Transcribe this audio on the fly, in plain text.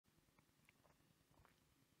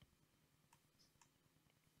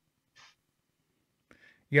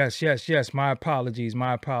Yes. My apologies.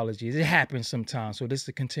 My apologies. It happens sometimes. So this is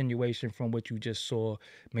a continuation from what you just saw.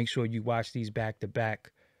 Make sure you watch these back to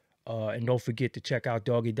back. And don't forget to check out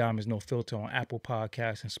Doggie Diamonds No Filter on Apple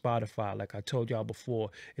Podcasts and Spotify. Like I told y'all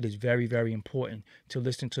before, it is very, very important to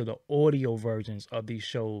listen to the audio versions of these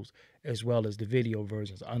shows as well as the video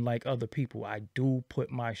versions. Unlike other people, I do put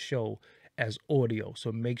my show as audio.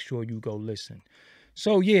 So make sure you go listen.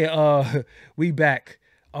 So yeah, we back.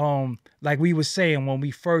 Like we were saying when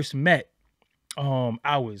we first met,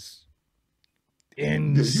 I was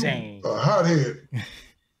insane. You a hothead.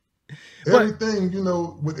 But Everything,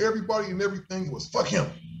 with everybody and everything was fuck him.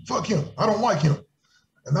 Fuck him. I don't like him.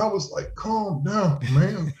 And I was like, calm down,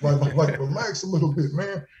 man. Like relax a little bit,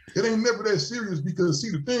 man. It ain't never that serious because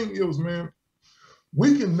see, the thing is, man,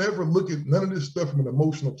 we can never look at none of this stuff from an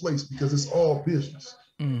emotional place because it's all business.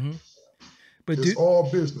 mm-hmm. But it's all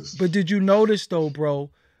business. But did you notice though,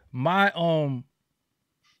 bro? My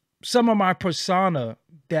some of my persona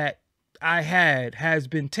that I had has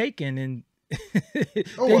been taken and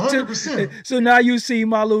oh, 100%. So now you see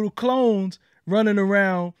my little clones running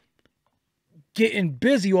around getting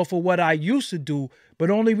busy off of what I used to do,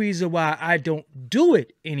 but only reason why I don't do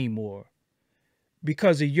it anymore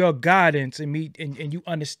because of your guidance and me and you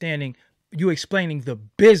understanding, you explaining the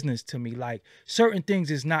business to me. Like certain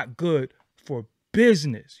things is not good for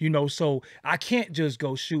business, so I can't just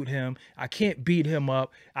go shoot him. I can't beat him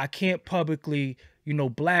up. I can't publicly,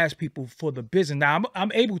 blast people for the business. Now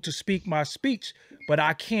I'm able to speak my speech, but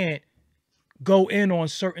I can't go in on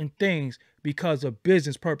certain things because of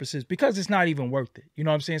business purposes, because it's not even worth it. You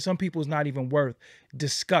know what I'm saying? Some people it's not even worth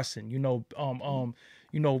discussing,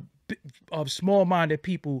 small-minded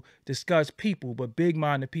people discuss people, but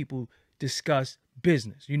big-minded people discuss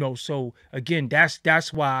business, so again,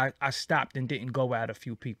 that's why I stopped and didn't go at a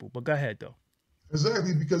few people. But go ahead though.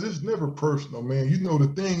 Exactly, because it's never personal, man.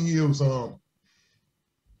 The thing is,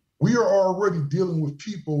 we are already dealing with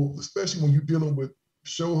people, especially when you're dealing with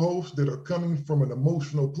show hosts that are coming from an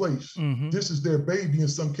emotional place. Mm-hmm. This is their baby in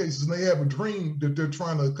some cases, and they have a dream that they're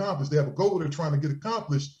trying to accomplish. They have a goal they're trying to get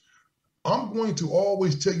accomplished. I'm going to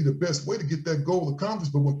always tell you the best way to get that goal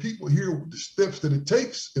accomplished. But when people hear the steps that it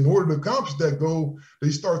takes in order to accomplish that goal,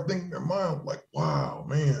 they start thinking in their mind like, wow,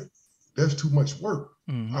 man, that's too much work.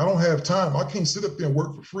 Mm-hmm. I don't have time. I can't sit up there and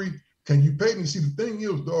work for free. Can you pay me? See, the thing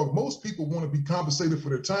is, dog, most people want to be compensated for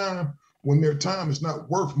their time when their time is not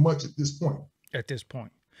worth much at this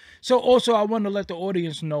point. So also I want to let the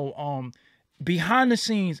audience know, behind the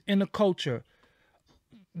scenes in the culture,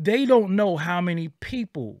 they don't know how many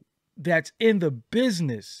people that's in the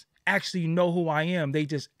business actually know who I am. They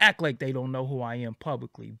just act like they don't know who I am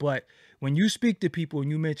publicly. But when you speak to people and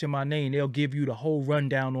you mention my name, they'll give you the whole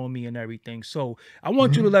rundown on me and everything. So I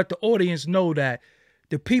want you to let the audience know that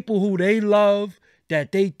the people who they love,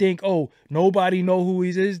 that they think, oh, nobody know who he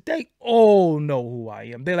is, they all know who I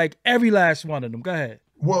am. They're like every last one of them. Go ahead.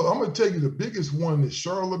 Well, I'm going to tell you the biggest one is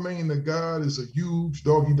Charlemagne the God is a huge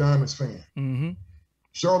Doggie Diamonds fan. Mm-hmm.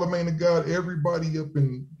 Charlemagne the God, everybody up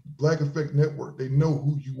in Black Effect Network, they know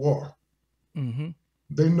who you are. Mm-hmm.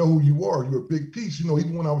 They know who you are. You're a big piece.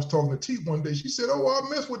 Even when I was talking to T one day, she said, oh, I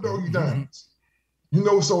mess with Doggie Diamonds.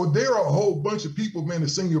 So there are a whole bunch of people, man, that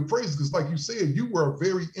sing your praises. Because like you said, you were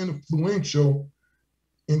very influential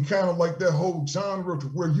in kind of like that whole genre to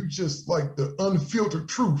where you just like the unfiltered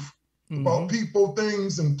truth about people,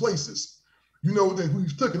 things, and places, that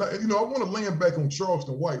we've taken. I want to land back on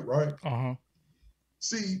Charleston White, right? Uh-huh.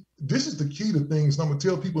 See, this is the key to things. And I'm going to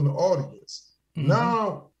tell people in the audience.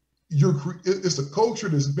 Now, it's a culture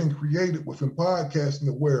that's been created within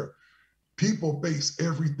podcasting where people base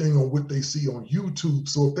everything on what they see on YouTube.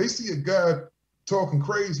 So if they see a guy talking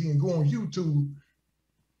crazy and go on YouTube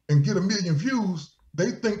and get 1 million views, they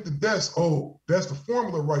think that's the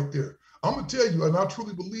formula right there. I'm going to tell you, and I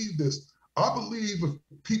truly believe this. I believe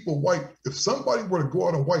if somebody were to go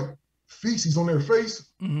out and wipe feces on their face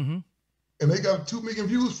and they got 2 million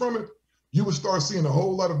views from it, you would start seeing a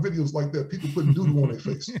whole lot of videos like that, people putting doo-doo on their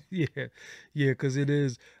face. Yeah, because it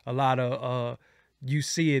is a lot of, you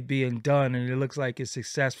see it being done and it looks like it's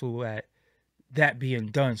successful at that being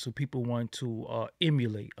done. So people want to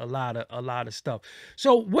emulate a lot of stuff.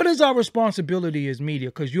 So what is our responsibility as media?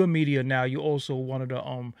 Because you're media now. You're also one of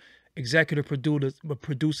the executive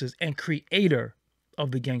producers and creator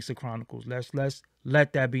of the Gangster Chronicles. Let's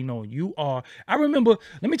let that be known. You are. I remember.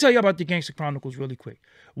 Let me tell you about the Gangster Chronicles really quick.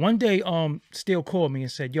 One day, Steele called me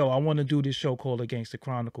and said, "Yo, I want to do this show called the Gangster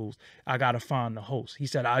Chronicles. I gotta find the host." He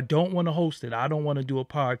said, "I don't want to host it. I don't want to do a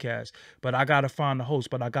podcast, but I gotta find the host.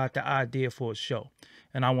 But I got the idea for a show,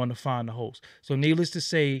 and I want to find the host." So, needless to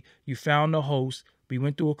say, you found the host. We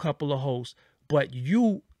went through a couple of hosts. but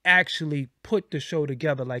you actually put the show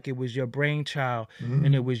together like it was your brainchild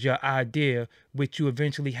and it was your idea, which you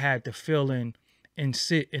eventually had to fill in and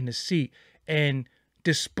sit in the seat. And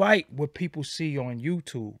despite what people see on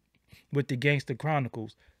YouTube with the Gangster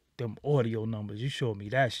Chronicles, them audio numbers, you showed me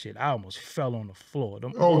that shit, I almost fell on the floor.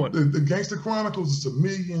 The Gangster Chronicles is 1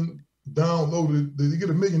 million downloaded. They get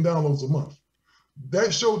 1 million downloads a month.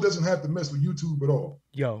 That show doesn't have to mess with YouTube at all.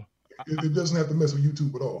 Yo. It doesn't have to mess with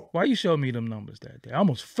YouTube at all. Why you showed me them numbers that day? I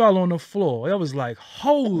almost fell on the floor. I was like,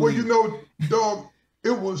 holy. Well, you know, dog,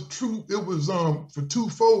 it was true. It was for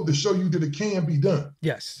twofold to show you that it can be done.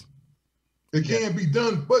 Yes. It can be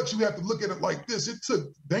done, but you have to look at it like this. It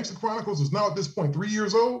took, Gangster Chronicles is now at this point 3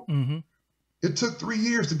 years old. It took 3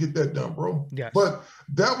 years to get that done, bro. Yes. But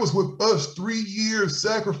that was with us 3 years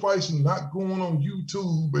sacrificing, not going on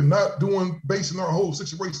YouTube and not basing our whole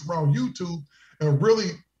situation around YouTube and really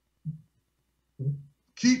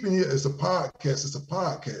keeping it as a podcast. It's a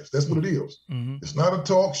podcast. That's what it is. It's not a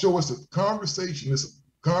talk show. It's a conversation. It's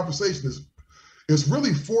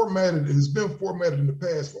really formatted. It has been formatted in the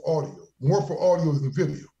past for audio, more for audio than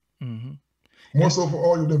video. More so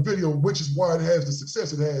for audio than video, which is why it has the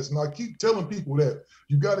success it has. And I keep telling people that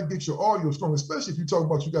you got to get your audio strong, especially if you talk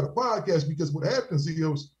about you got a podcast, because what happens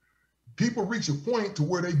is people reach a point to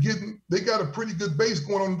where they got a pretty good base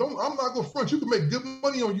going on. I'm not gonna front. You can make good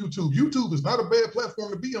money on YouTube. YouTube is not a bad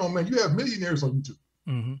platform to be on, man. You have millionaires on YouTube.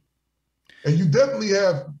 And you definitely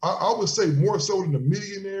have, I would say more so than the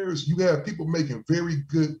millionaires, you have people making very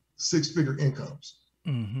good 6-figure incomes.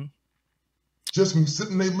 Just from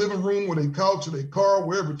sitting in their living room or their couch or their car,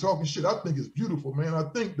 wherever, talking shit. I think it's beautiful, man. I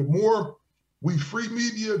think the more we free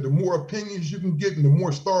media, the more opinions you can get and the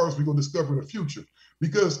more stars we're gonna discover in the future.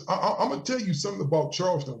 Because I'm gonna tell you something about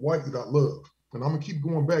Charleston White that I love, and I'm gonna keep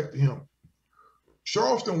going back to him.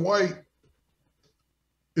 Charleston White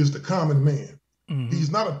is the common man. He's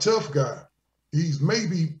not a tough guy. He's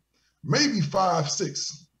maybe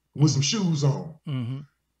 5'6" with some shoes on.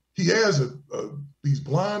 He has he's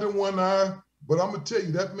blind in one eye, but I'm gonna tell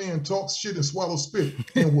you that man talks shit and swallows spit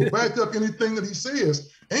and will back up anything that he says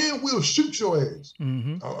and will shoot your ass.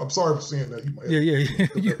 I'm sorry for saying that.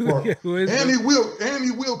 And he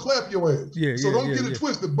will clap your ass. So don't get it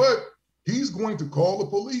twisted. But he's going to call the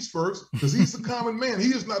police first because he's a common man. He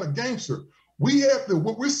is not a gangster. We have to.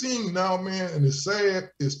 What we're seeing now, man, and it's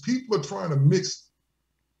sad, is people are trying to mix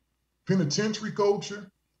penitentiary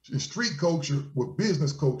culture and street culture with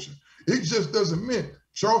business culture. It just doesn't mean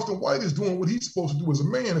Charleston White is doing what he's supposed to do as a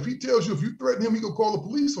man. If he tells you, if you threaten him, he gonna call the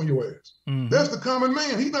police on your ass. That's the common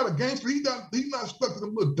man. He's not a gangster. He's not stuck to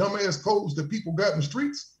them little dumbass codes that people got in the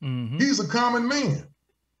streets. He's a common man.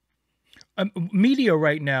 Media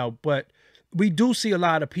right now, but we do see a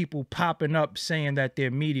lot of people popping up saying that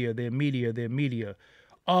they're media.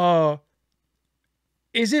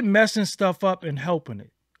 Is it messing stuff up and helping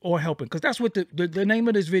it? Or helping? Because that's what the name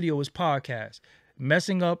of this video is, podcast.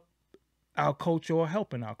 Messing up our culture or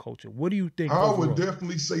helping our culture. What do you think? I would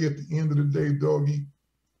definitely say at the end of the day, Doggy,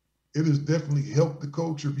 it has definitely helped the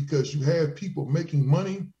culture because you have people making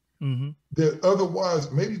money that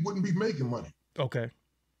otherwise maybe wouldn't be making money. Okay.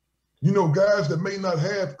 You know, guys that may not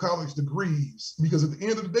have college degrees, because at the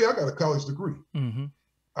end of the day, I got a college degree.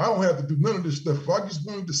 I don't have to do none of this stuff. If I just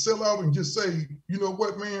wanted to sell out and just say, you know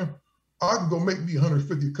what, man, I can go make me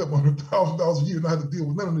 $150,000, a couple $100,000 a year, and not have to deal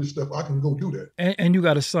with none of this stuff. I can go do that. And you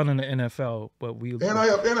got a son in the NFL, but I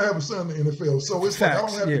have a son in the NFL, so it's facts, like I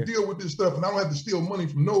don't have to deal with this stuff, and I don't have to steal money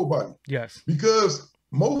from nobody. Yes. Because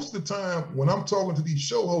most of the time when I'm talking to these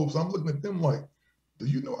show hosts, I'm looking at them like, do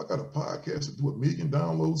you know I got a podcast to do 1 million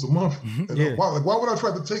downloads a month? Why would I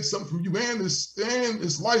try to take something from you? And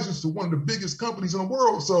it's licensed to one of the biggest companies in the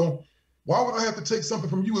world. So why would I have to take something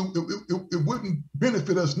from you? It wouldn't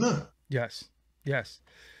benefit us none. Yes.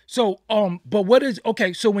 So, but what is,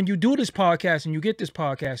 okay, so when you do this podcast and you get this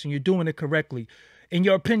podcast and you're doing it correctly, in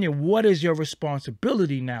your opinion, what is your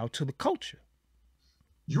responsibility now to the culture?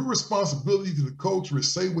 Your responsibility to the culture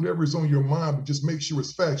is say whatever is on your mind, but just make sure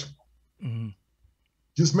it's factual.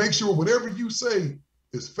 Just make sure whatever you say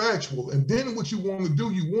is factual. And then what you want to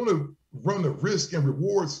do, you want to run the risk and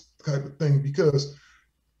rewards type of thing, because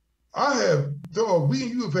we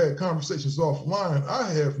and you have had conversations offline.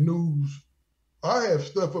 I have news. I have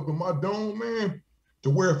stuff up in my dome, man, to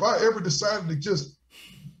where if I ever decided to just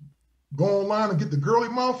go online and get the girly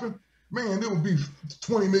mouthing, man, it would be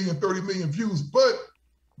 20 million, 30 million views. But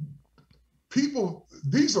people,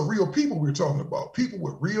 these are real people we're talking about. People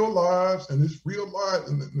with real lives, and it's real life,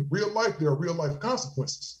 and in real life, there are real life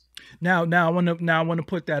consequences. Now I want to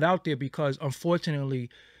put that out there, because unfortunately,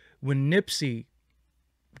 when Nipsey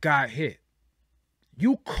got hit,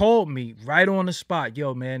 You called me right on the spot.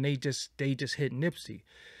 Yo, man, they just hit Nipsey.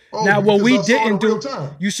 Oh, Now, what we because I saw it didn't in real do,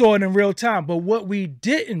 time. you saw it in real time. But what we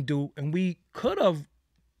didn't do, and we could have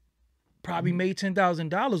probably made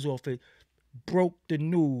 $10,000 off it, broke the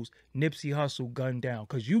news Nipsey Hussle gunned down.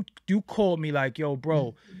 Because you called me like, yo,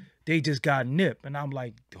 bro, they just got nipped. And I'm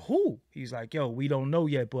like, who? He's like, yo, we don't know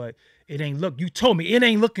yet, but it ain't look. You told me it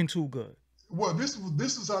ain't looking too good. Well, this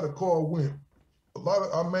is how the call went. A lot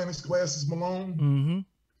of I managed Glasses Malone. Mm-hmm.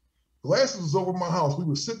 Glasses was over my house. We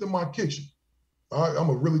were sitting in my kitchen. I'm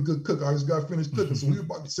a really good cook. I just got finished cooking. So we were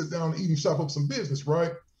about to sit down and eat and shop up some business,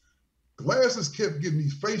 right? Glasses kept getting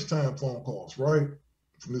these FaceTime phone calls, right?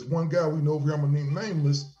 From this one guy we know over here, I'm gonna name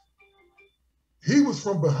nameless. He was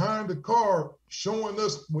from behind the car showing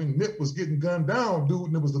us when Nip was getting gunned down, dude.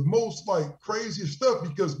 And it was the most like craziest stuff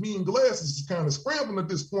because me and Glasses is kind of scrambling at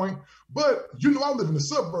this point. But you know, I live in the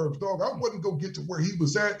suburbs, dog. I wouldn't go get to where he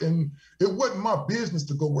was at, and it wasn't my business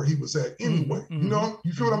to go where he was at anyway. You know,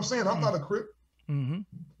 you feel what I'm saying? I'm not a Crip.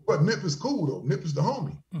 But Nip is cool though. Nip is the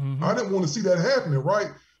homie. I didn't want to see that happening, right?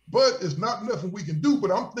 But it's not nothing we can do.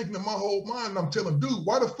 But I'm thinking in my whole mind, I'm telling dude,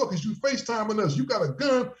 why the fuck is you FaceTiming us? You got a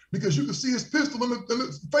gun because you can see his pistol in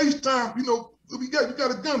the FaceTime. You know, you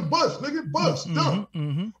got a gun, bust, nigga, bust, dump.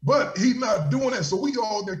 But he's not doing that. So we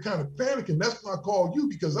all there kind of panicking. That's when I called you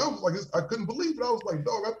because I was like, I couldn't believe it. I was like,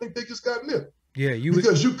 dog, I think they just got nipped. Yeah, you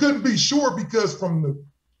couldn't be sure because from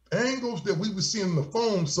the angles that we were seeing on the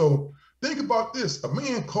phone. So think about this. A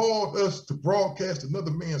man called us to broadcast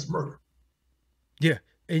another man's murder. Yeah.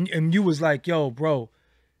 And you was like, yo, bro,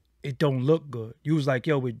 it don't look good. You was like,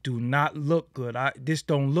 yo, it do not look good. This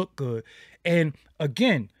don't look good. And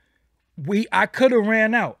again, I could have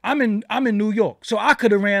ran out. I'm in New York. So I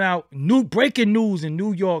could have ran out breaking news in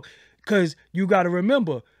New York because you got to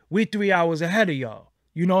remember, we're 3 hours ahead of y'all.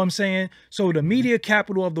 You know what I'm saying? So the media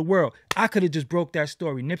capital of the world, I could have just broke that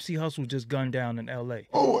story. Nipsey Hussle just gunned down in L.A.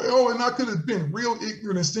 Oh, and I could have been real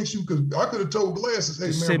ignorant and sent you because I could have told Glasses,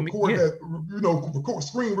 hey man, record that, you know,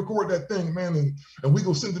 record that thing, man, and we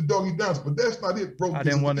go send the Doggie Diamonds. But that's not it, bro. I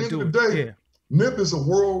didn't want to do it. Yeah. Nip is a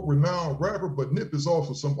world-renowned rapper, but Nip is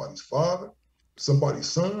also somebody's father, somebody's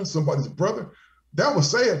son, somebody's brother. That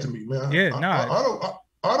was sad to me, man. Yeah,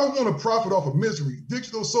 I don't want to profit off of misery.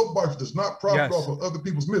 Digital Soapbox does not profit off of other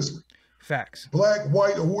people's misery. Facts. Black,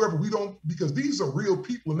 white, or whoever, we don't, because these are real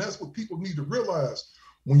people, and that's what people need to realize.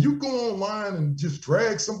 When you go online and just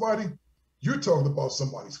drag somebody, you're talking about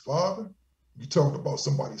somebody's father, you're talking about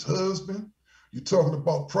somebody's husband, you're talking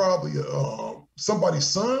about probably somebody's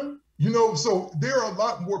son, you know, so there are a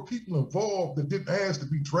lot more people involved that didn't ask to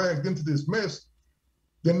be dragged into this mess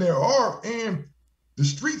than there are, and the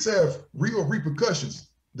streets have real repercussions.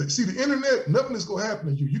 See, the internet, nothing is gonna happen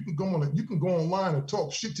to you. You can go online and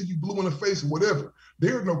talk shit till you blue in the face or whatever.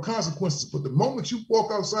 There are no consequences. But the moment you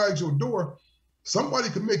walk outside your door, somebody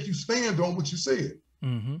can make you stand on what you said.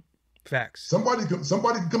 Facts. Somebody can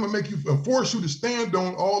come and make you and force you to stand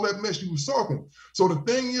on all that mess you was talking. So the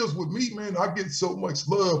thing is with me, man, I get so much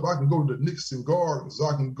love. I can go to the Nixon Gardens.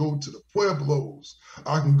 I can go to the Pueblos.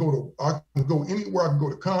 I can go anywhere. I can go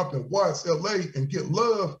to Compton, Watts, LA, and get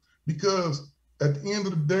love because at the end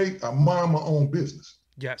of the day, I mind my own business.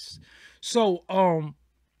 Yes. So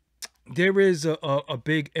there is a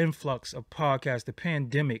big influx of podcasts. The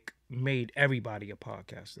pandemic made everybody a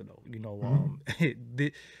podcaster, though. You know,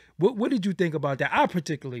 what did you think about that? I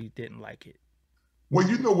particularly didn't like it. Well,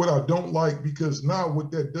 you know what I don't like, because now what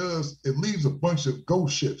that does, it leaves a bunch of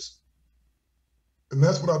ghost ships. And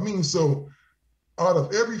that's what I mean. So out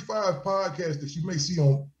of every 5 podcasts that you may see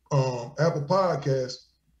on Apple Podcasts,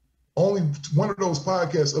 only one of those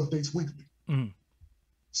podcasts updates weekly.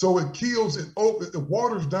 So it kills, it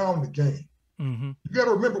waters down the game. You got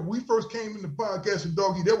to remember, when we first came into podcasting,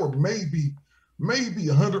 Doggie, there were maybe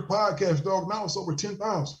 100 podcasts, dog. Now it's over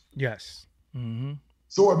 10,000. Yes.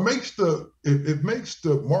 So it makes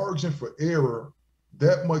the margin for error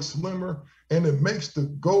that much slimmer, and it makes the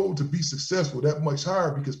goal to be successful that much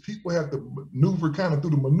higher because people have to maneuver kind of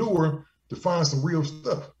through the manure to find some real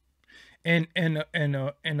stuff. And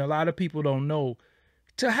a lot of people don't know,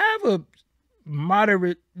 to have a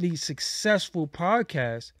moderately successful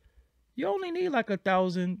podcast, you only need like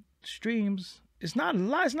 1,000 streams. It's not a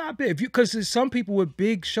lot. It's not big. Because there's some people with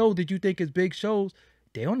big shows that you think is big shows,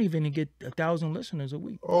 they don't even get 1,000 listeners a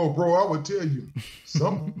week. Oh, bro, I would tell you,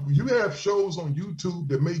 you have shows on YouTube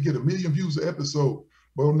that may get 1 million views an episode,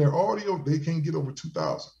 but on their audio, they can't get over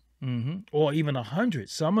 2,000. Or even 100.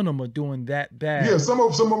 Some of them are doing that bad. Yeah, some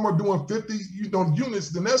of them are doing 50, units.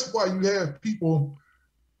 Then that's why you have people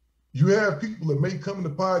You have people that may come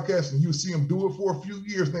into podcasts and you see them do it for a few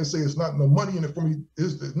years and they say it's not no money in it for me.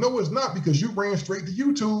 No, it's not, because you ran straight to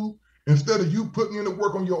YouTube instead of you putting in the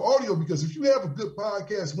work on your audio. Because if you have a good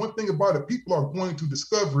podcast, one thing about it, people are going to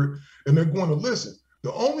discover it and they're going to listen.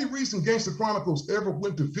 The only reason Gangster Chronicles ever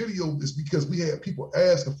went to video is because we had people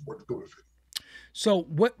asking for it to go to video. So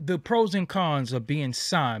what the pros and cons of being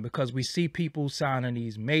signed, because we see people signing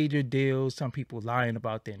these major deals, some people lying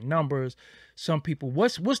about their numbers, some people,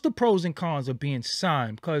 what's the pros and cons of being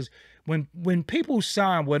signed? Because when people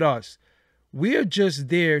sign with us, we're just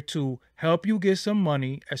there to help you get some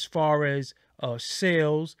money as far as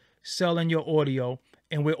sales, selling your audio,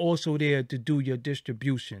 and we're also there to do your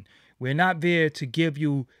distribution. We're not there to give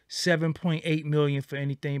you 7.8 million for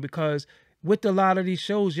anything, because with a lot of these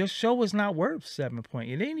shows, your show is not worth 7 point.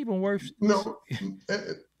 It ain't even worth. No,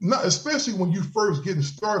 not especially when you first getting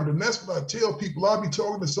started. And that's what I tell people. I'll be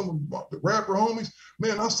talking to some of the rapper homies.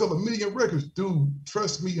 Man, I sell 1 million records. Dude,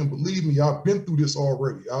 trust me and believe me, I've been through this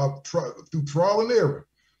already. I've tried through trial and error.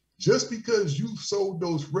 Just because you sold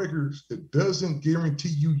those records, it doesn't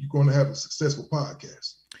guarantee you're going to have a successful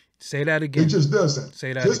podcast. Say that again. It just doesn't.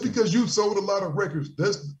 Say that just again. Because you sold a lot of records,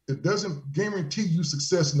 it doesn't guarantee you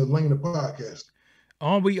success in the lane of podcasting.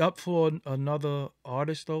 Aren't we up for another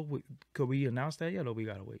artist though? Could we announce that yet, or we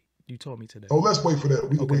gotta wait? You told me today. Oh, let's wait for that.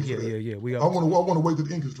 We can wait for that. Yeah. I want to wait till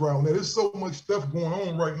the ink is dry on that. There's so much stuff going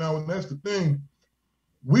on right now, and that's the thing.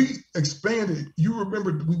 We expanded. You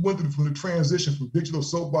remember we went from the transition from digital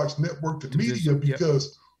Soapbox network to media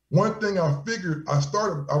because. One thing I figured, I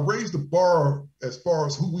raised the bar as far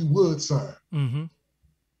as who we would sign. Mm-hmm.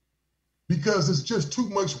 Because it's just too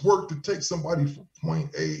much work to take somebody from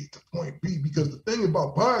point A to point B. Because the thing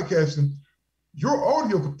about podcasting, your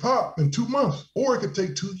audio could pop in 2 months, or it could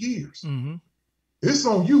take 2 years. Mm-hmm. It's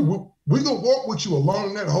on you. We're going to walk with you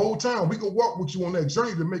along that whole time. We're going to walk with you on that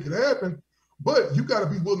journey to make it happen. But you got to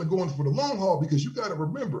be willing to go in for the long haul, because you got to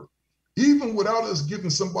remember, even without us giving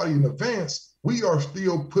somebody an advance, we are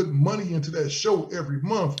still putting money into that show every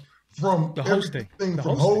month, from the hosting,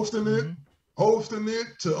 hosting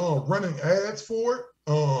it to running ads for it,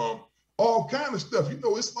 all kind of stuff. You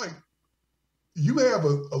know, it's like you have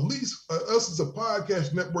at least us as a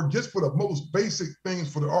podcast network, just for the most basic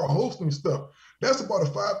things for our hosting stuff. That's about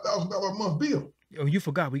a $5,000 a month bill. Oh, you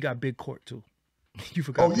forgot we got Big Court too. You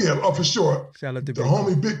forgot. Oh yeah, for sure. Shout out to the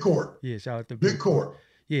homie Big Court. Yeah, shout out to Big Court.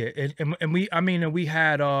 Yeah, and we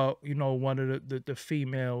had you know, one of the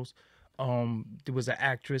females, there was an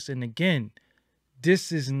actress, and again,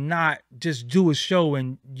 this is not just do a show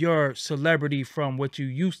and you're celebrity from what you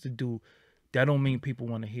used to do. That don't mean people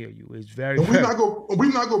want to hear you. It's very. And we're not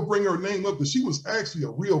gonna bring her name up, because she was actually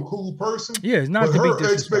a real cool person. Yeah, it's not. But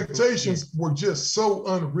her expectations were just so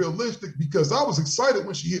unrealistic, because I was excited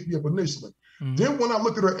when she hit me up initially. Mm-hmm. Then when I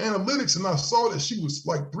looked at her analytics and I saw that she was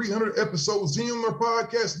like 300 episodes in on her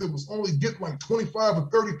podcast, that was only getting like 25 or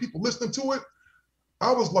 30 people listening to it,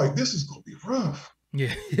 I was like, this is going to be rough.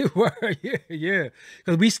 Yeah, yeah.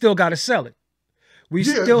 Because we still got to sell it. We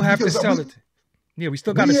still have to sell it. Yeah, we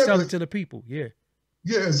still got to sell it to the people. Yeah.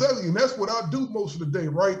 Yeah, exactly. And that's what I do most of the day,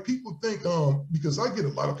 right? People think, because I get a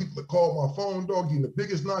lot of people that call my phone, doggy, and the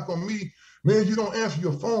biggest knock on me, man, you don't answer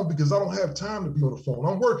your phone because I don't have time to be on the phone.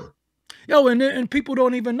 I'm working. Yo, and people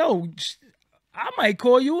don't even know. I might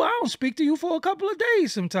call you. I don't speak to you for a couple of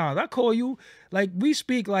days sometimes. I call you, like, we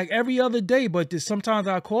speak like every other day, but sometimes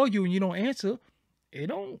I call you and you don't answer. I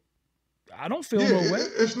don't feel no way.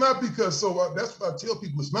 It's not because, that's what I tell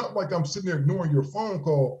people. It's not like I'm sitting there ignoring your phone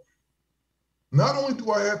call. Not only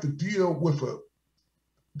do I have to deal with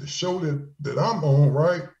the show that I'm on,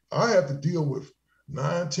 right? I have to deal with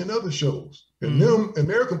 9, 10 other shows. And them and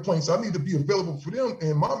their complaints, I need to be available for them.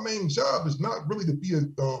 And my main job is not really to be a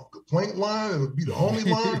complaint line and to be the homie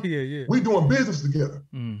line. Yeah. We're doing business together.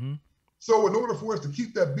 Mm-hmm. So in order for us to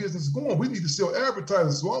keep that business going, we need to sell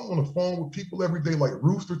advertising. So I'm on the phone with people every day, like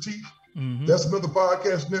Rooster Teeth. Mm-hmm. That's another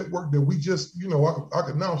podcast network that we just, I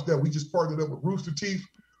can announce that we just partnered up with Rooster Teeth.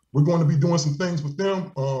 We're going to be doing some things with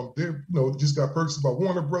them. They're, just got purchased by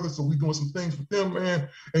Warner Brothers, so we're doing some things with them, man.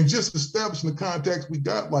 And just establishing the contacts we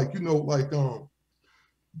got,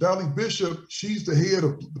 Dolly Bishop, she's the head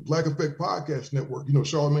of the Black Effect Podcast Network.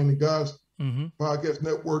 Charlamagne and Guys Podcast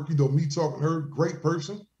Network. Me talking to her, great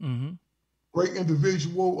person, great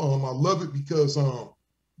individual. I love it because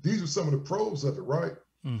these are some of the pros of it, right?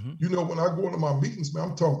 Mm-hmm. When I go into my meetings, man,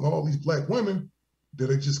 I'm talking to all these Black women that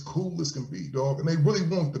are just cool as can be, dog. And they really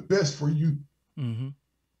want the best for you. Mm-hmm.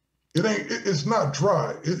 It's not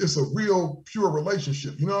dry. It's a real pure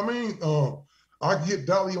relationship. You know what I mean? I get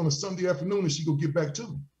Dolly on a Sunday afternoon and she go get back to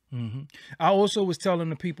me. Mm-hmm. I also was telling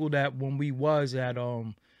the people that when we was at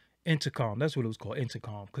Intercom. That's what it was called,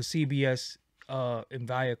 Intercom. Because CBS and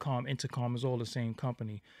Viacom, Intercom is all the same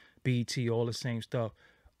company. BT, all the same stuff.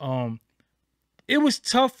 It was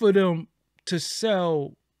tough for them to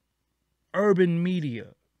sell urban media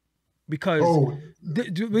because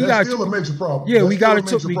we got still a major problem. Yeah, we got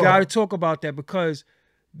to talk about that because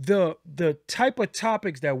the type of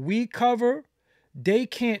topics that we cover, they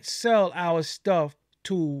can't sell our stuff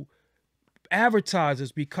to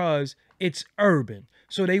advertisers because it's urban.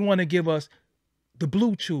 So they want to give us the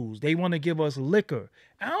blue chews. They want to give us liquor.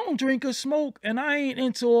 I don't drink or smoke, and I ain't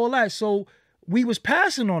into all that. So we was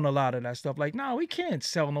passing on a lot of that stuff. Like, no, we can't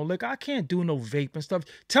sell no liquor. I can't do no vape and stuff.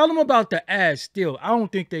 Tell them about the ads still. I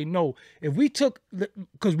don't think they know. If we took,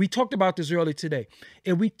 because we talked about this earlier today,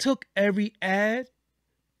 if we took every ad,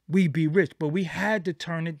 we'd be rich. But we had to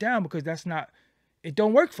turn it down because that's not, it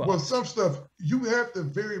don't work for us. Well, some stuff, you have to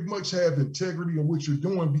very much have integrity in what you're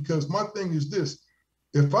doing because my thing is this.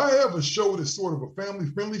 If I have a show that's sort of a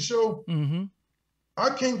family-friendly show, I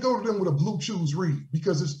can't go to them with a blue chews read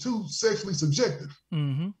because it's too sexually subjective.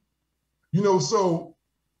 You know, so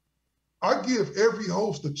I give every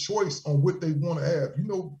host a choice on what they want to have. You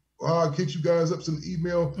know, I'll hit you guys up in the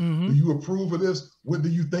email. Do you approve of this? What do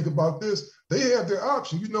you think about this? They have their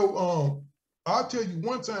option. You know, I'll tell you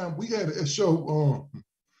one time we had a show,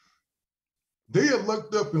 they had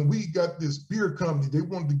looked up and we got this beer company. They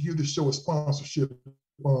wanted to give this show a sponsorship.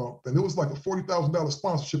 And it was like a $40,000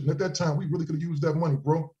 sponsorship. And at that time, we really could have used that money,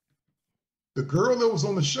 bro. The girl that was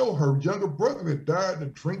on the show, her younger brother had died in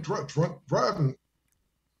a drunk driving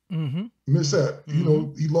mishap. You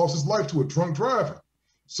know, he lost his life to a drunk driver.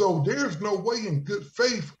 So there's no way in good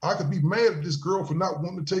faith I could be mad at this girl for not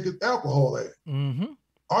wanting to take an alcohol ad.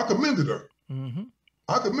 I commended her.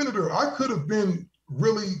 I commended her. I could have been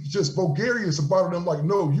really just vulgarious about it. I'm like,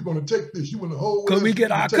 no, you're going to take this. You in the whole. Because we get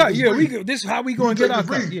our cut. Yeah, this is how we going to get our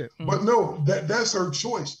cut. Yeah. But no, that's her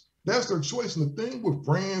choice. That's their choice. And the thing with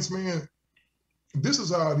brands, man, this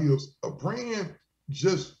is how it is. A brand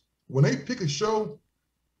just, when they pick a show,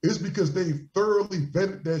 it's because they've thoroughly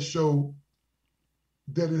vetted that show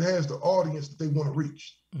that it has the audience that they want to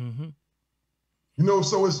reach. You know,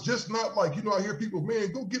 so it's just not like, you know, I hear people,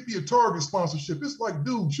 man, go get me a Target sponsorship. It's like,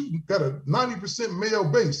 dude, you got a 90%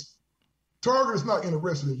 male base. Target is not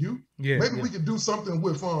interested in you. Yeah, maybe we can do something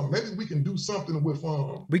with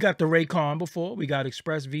we got the Raycon before. We got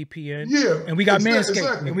ExpressVPN. Yeah. And we got Manscaped.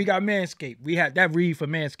 Exactly. And we got Manscaped. We had that read for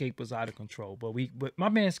Manscaped was out of control. But my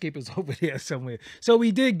Manscaped is over there somewhere. So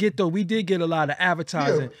we did get a lot of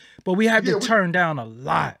advertising, but we had to turn down a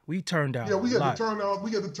lot. We turned down we had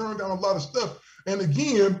to turn down a lot of stuff. And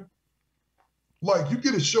again, like you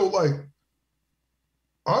get a show like,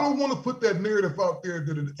 I don't want to put that narrative out there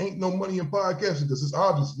that it ain't no money in podcasting because it's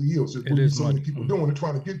obviously is. There's so many people doing it,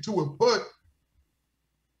 trying to get to it. But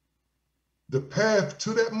the path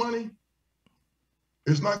to that money,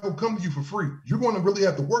 it's not going to come to you for free. You're going to really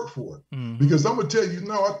have to work for it. Because I'm going to tell you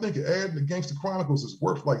now, I think an ad in the Gangster Chronicles is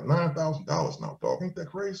worth like $9,000 now, dog. Ain't that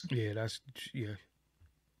crazy? Yeah,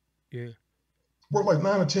 yeah. Worth like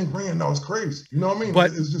 9 or 10 grand now. It's crazy. You know what I mean?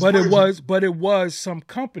 But it's just it was some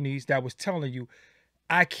companies that was telling you,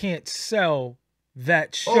 I can't sell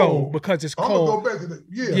that show because it's called. Go back to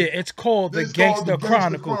it's called the Gangster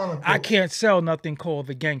Chronicle. I can't sell nothing called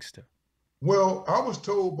the Gangster. Well, I was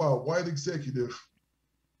told by a white executive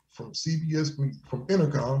from CBS, from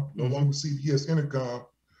Intercom, no longer CBS, Intercom,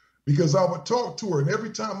 because I would talk to her, and every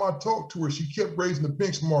time I talked to her, she kept raising the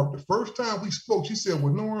benchmark. The first time we spoke, she said,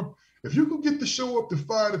 "Well, Norm, if you can get the show up to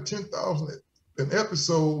 5,000 to 10,000 an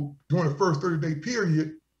episode during the first 30-day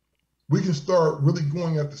period, we can start really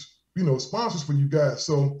going at this, you know, sponsors for you guys."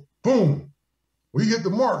 So boom, we hit the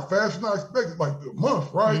mark faster than I expected, like the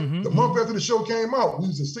month, right? The month after the show came out, we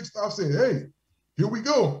was at 6,000. I said, hey, here we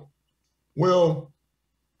go. Well,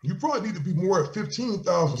 you probably need to be more at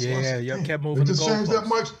 15,000. Yeah, kept moving. It just changed that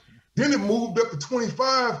much. Then it moved up to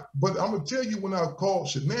 25. But I'm gonna tell you, when I called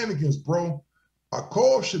shenanigans, bro, I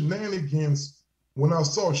called shenanigans when I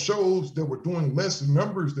saw shows that were doing less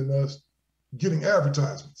numbers than us getting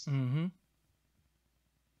advertisements.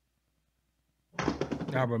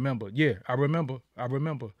 I remember. Yeah, I remember.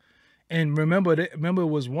 And remember it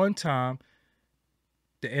was one time,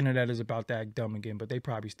 the internet is about to act dumb again, but they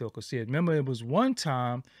probably still could see it. Remember, it was one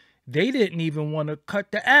time they didn't even want to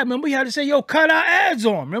cut the ad. Remember, we had to say, yo, cut our ads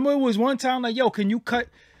on. Remember, it was one time like, yo, can you cut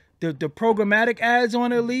the programmatic ads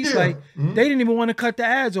on at least? Like, they didn't even want to cut the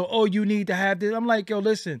ads on. Oh, you need to have this. I'm like, yo,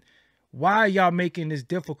 listen, why are y'all making this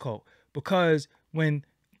difficult? Because when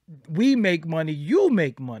we make money, you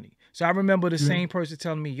make money. So I remember the Yeah. same person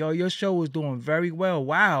telling me, yo, your show is doing very well.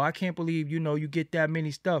 Wow, I can't believe, you know, you get that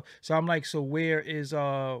many stuff. So I'm like, so where's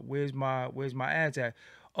my ads at?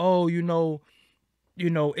 Oh,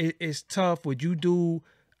 it's tough. Would you do,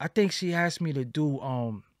 I think she asked me to do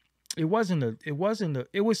it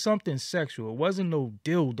was something sexual. It wasn't no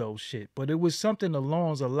dildo shit, but it was something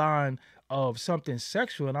along the line of something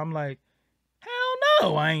sexual. And I'm like,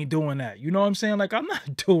 hell no, I ain't doing that. You know what I'm saying? Like, I'm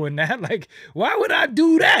not doing that. Like, why would I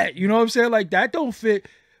do that? You know what I'm saying? Like, that don't fit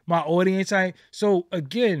my audience. So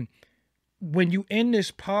again, when you in this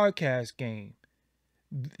podcast game,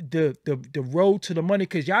 the road to the money,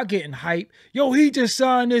 because y'all getting hype. Yo, he just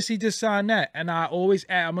signed this, he just signed that. And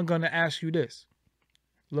I'm gonna ask you this.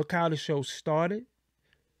 Look how the show started.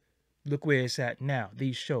 Look where it's at now,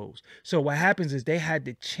 these shows. So what happens is they had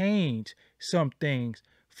to change some things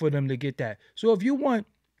for them to get that. So if you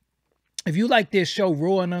like this show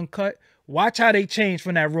raw and uncut, watch how they change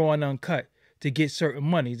from that raw and uncut to get certain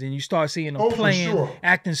monies. And you start seeing them playing,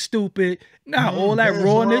 acting stupid. All that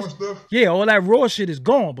rawness. Yeah, all that raw shit is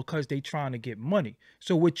gone because they trying to get money.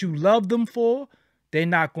 So what you love them for, they're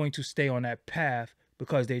not going to stay on that path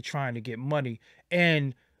because they're trying to get money.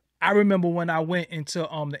 And I remember when I went into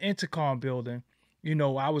the Intercom building, you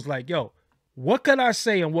know, I was like, yo, what can I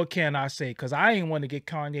say and what can't I say? Because I ain't want to get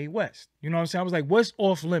Kanye West. You know what I'm saying? I was like, what's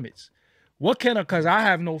off limits? What can I, because I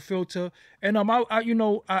have no filter. And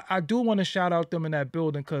I do want to shout out them in that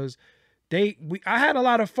building because I had a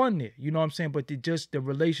lot of fun there. You know what I'm saying? But the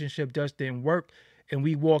relationship just didn't work. And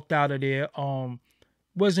we walked out of there.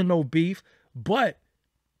 Wasn't no beef. But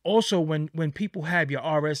also, when people have your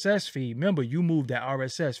RSS feed, remember, you moved that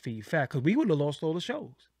RSS feed fast because we would have lost all the shows.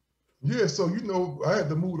 Yeah, so, I had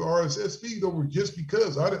to move the RSS feed over just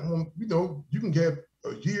because I didn't want, you can get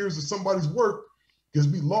years of somebody's work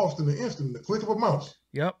just be lost in the instant, in the click of a mouse.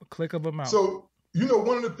 Yep, a click of a mouse. So,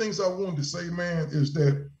 one of the things I wanted to say, man, is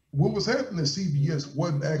that what was happening at CBS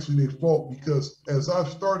wasn't actually their fault, because as I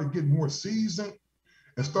started getting more seasoned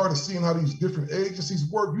and started seeing how these different agencies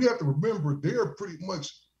work, you have to remember there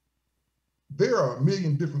are a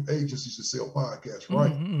million different agencies that sell podcasts,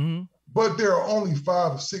 right? Mm-hmm. But there are only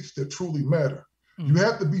 5 or 6 that truly matter. Mm-hmm. You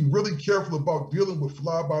have to be really careful about dealing with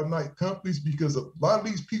fly-by-night companies, because a lot of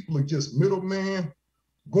these people are just middlemen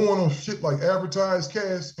going on shit like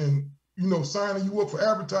AdvertiseCast and, signing you up for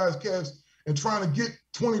AdvertiseCast and trying to get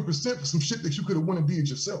 20% for some shit that you could have went and did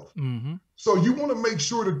yourself. Mm-hmm. So you want to make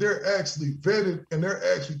sure that they're actually vetted and they're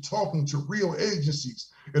actually talking to real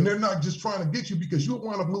agencies, and they're not just trying to get you, because you'll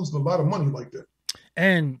wind up losing a lot of money like that.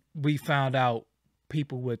 And we found out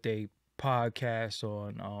people with a podcast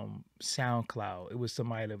on SoundCloud, it was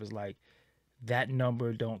somebody that was like, that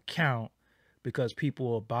number don't count because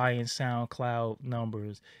people are buying SoundCloud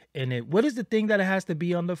numbers. And what is the thing that it has to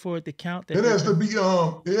be under for it to count? It has to be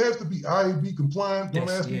IAB compliant. Don't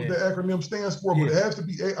ask me what the acronym stands for, but it has to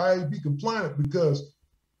be IAB compliant, because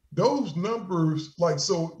those numbers, let's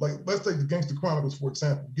take the Gangster Chronicles, for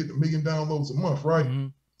example, getting 1 million downloads a month, right? Mm-hmm.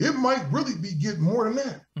 It might really be getting more than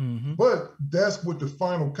that. Mm-hmm. But that's what the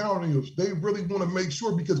final count is. They really want to make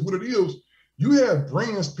sure, because what it is, you have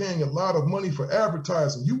brands paying a lot of money for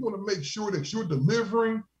advertising. You want to make sure that you're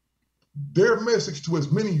delivering their message to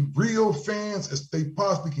as many real fans as they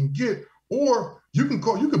possibly can get, or you can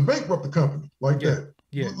bankrupt the company like that.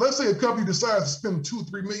 Yeah. Let's say a company decides to spend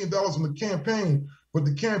 $2-3 million on the campaign, but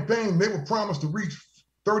the campaign, they were promised to reach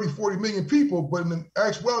 30-40 million people, but in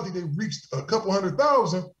actuality, they reached a couple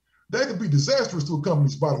 100,000. That could be disastrous to a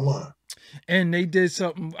company's bottom line. And they did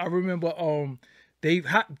something, I remember,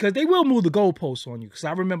 because they will move the goalposts on you. Because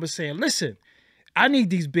I remember saying, listen, I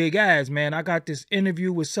need these big ads, man. I got this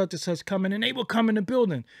interview with such and such coming, and they will come in the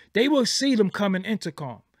building. They will see them come in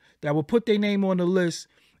Intercom. That will put their name on the list,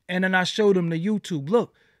 and then I showed them the YouTube.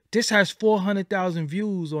 Look, this has 400,000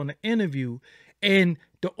 views on the interview, and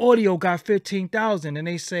the audio got 15,000. And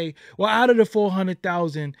they say, well, out of the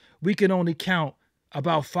 400,000, we can only count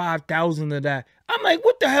about 5,000 of that. I'm like,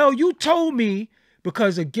 what the hell? You told me.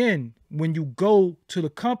 Because again, when you go to the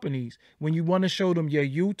companies, when you want to show them your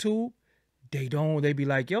YouTube, they be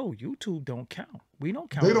like, yo, YouTube don't count. We don't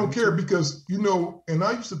count. They don't care because, and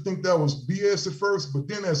I used to think that was BS at first, but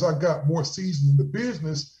then as I got more seasoned in the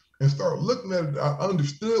business and started looking at it, I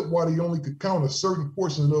understood why they only could count a certain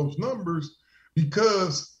portion of those numbers,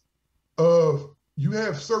 because of you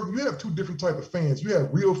have 2 different types of fans. You have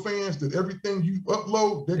real fans that everything you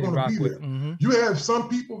upload, they're going to be there. Mm-hmm. You have some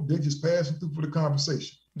people, they're just passing through for the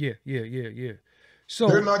conversation. Yeah. They're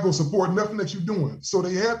So, not going to support nothing that you're doing. So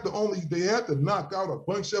they have to knock out a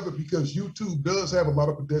bunch of it because YouTube does have a lot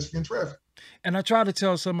of pedestrian traffic. and I try to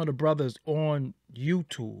tell some of the brothers on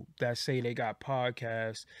YouTube that say they got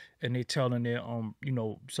podcasts and they telling their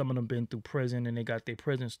some of them been through prison and they got their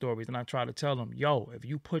prison stories, and I try to tell them, yo, if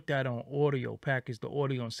you put that on audio, package the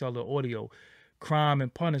audio and sell the audio, crime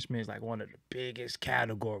and punishment is like one of the biggest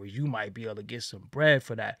categories. You might be able to get some bread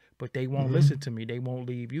for that, but they won't listen to me. They won't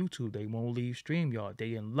leave YouTube. They won't leave StreamYard.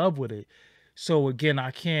 They in love with it. So again,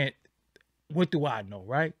 I can't. What do I know,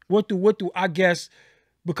 right? What do I guess?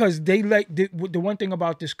 Because they like the one thing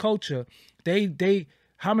about this culture, they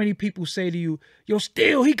how many people say to you, yo,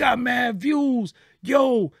 Steele, he got mad views.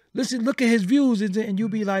 Yo, listen, look at his views, and you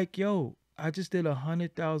be like, yo, I just did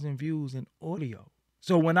 100,000 views in audio.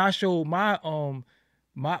 So when I show my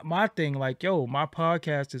my thing, like, yo, my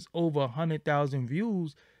podcast is over 100,000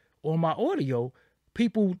 views on my audio,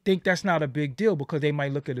 people think that's not a big deal because they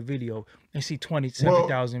might look at the video and see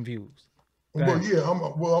 27,000 views. Well, yeah, I'm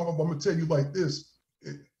gonna tell you like this.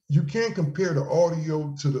 You can't compare the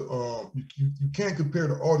audio to the you can't compare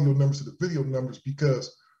the audio numbers to the video numbers,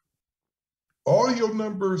 because audio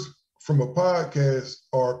numbers from a podcast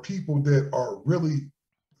are people that are really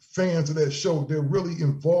fans of that show. They're really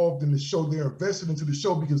involved in the show. They're invested into the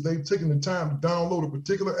show because they've taken the time to download a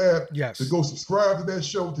particular app, to go subscribe to that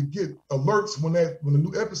show, to get alerts when the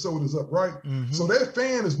new episode is up, right? So that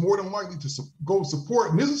fan is more than likely to go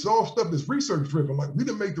support. And this is all stuff that's research driven. Like, we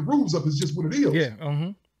didn't make the rules up. It's just what it is.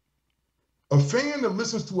 Yeah. A fan that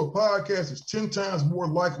listens to a podcast is 10 times more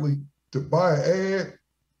likely to buy an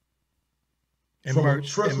ad from a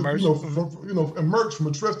trusted, merch from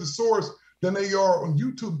a trusted source than they are on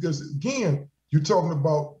YouTube, because again, you're talking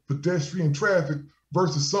about pedestrian traffic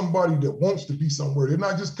versus somebody that wants to be somewhere. They're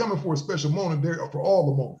not just coming for a special moment, they're for all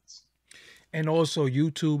the moments. And also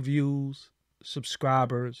YouTube views,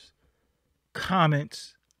 subscribers,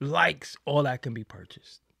 comments, likes, all that can be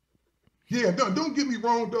purchased. Yeah, don't get me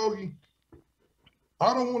wrong, Doggie.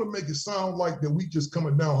 I don't want to make it sound like that we just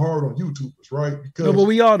coming down hard on YouTubers, right? Because no, but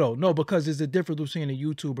we are though. No, because there's a difference between a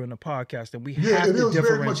YouTuber and a podcast, and we have to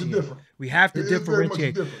differentiate. We have to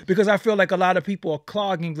differentiate, because I feel like a lot of people are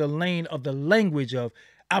clogging the lane of the language of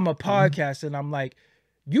I'm a podcast, and I'm like,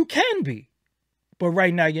 you can be, but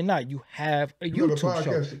right now you're not. You have a YouTube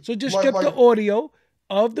show, so just strip the audio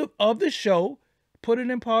of the show, put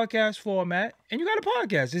it in podcast format, and you got a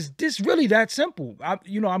podcast. It's just really that simple.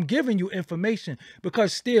 I'm giving you information,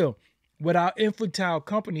 because still, with our infantile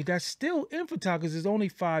company, that's still infantile because it's only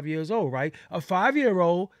 5 years old, right? A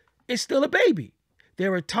 5-year-old is still a baby.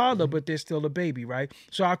 They're a toddler, but they're still a baby, right?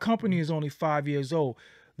 So our company is only 5 years old.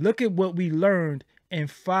 Look at what we learned in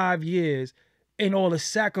 5 years and all the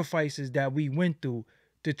sacrifices that we went through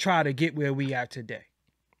to try to get where we are today.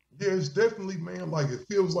 Yeah, it's definitely, man, like, it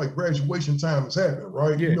feels like graduation time has happened,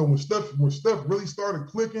 right? Yeah. When stuff really started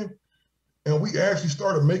clicking and we actually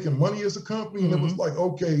started making money as a company, and it was like,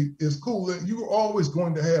 okay, it's cool. You're always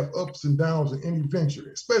going to have ups and downs in any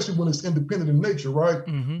venture, especially when it's independent in nature, right?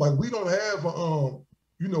 Like, we don't have,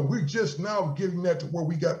 we're just now getting that to where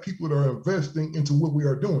we got people that are investing into what we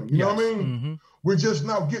are doing. You know what I mean? We're just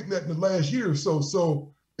now getting that in the last year or so.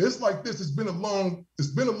 So it's like this. It's been a long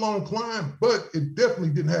climb, but it definitely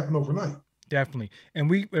didn't happen overnight. Definitely. And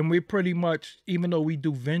we pretty much, even though we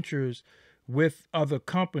do ventures with other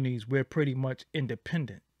companies, we're pretty much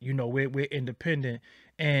independent. We're independent.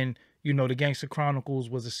 And, the Gangsta Chronicles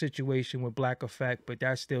was a situation with Black Effect, but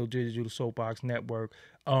that's still Digital Soapbox Network.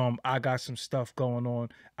 I got some stuff going on.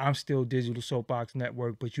 I'm still Digital Soapbox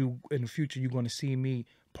Network, but in the future, you're going to see me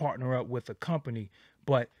partner up with a company.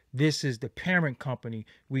 But this is the parent company.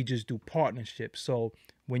 We just do partnerships. So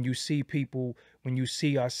when you see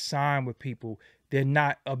us sign with people, they're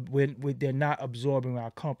not absorbing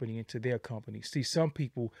our company into their company. See, some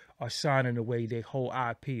people are signing away their whole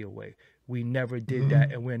IP away. We never did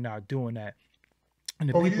that, and we're not doing that. And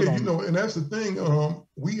and that's the thing.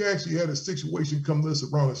 We actually had a situation come to us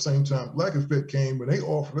around the same time Black Effect came, and they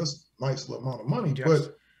offered us a nice little amount of money,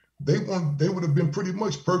 but they would have been pretty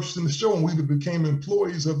much purchasing the show, and we would have became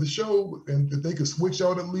employees of the show, and that they could switch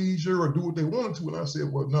out at leisure or do what they wanted to. And I said,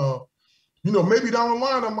 well, no, maybe down the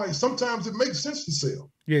line, sometimes it makes sense to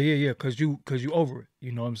sell. Yeah. Cause you over it.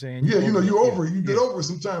 You know what I'm saying? You over it. You get over it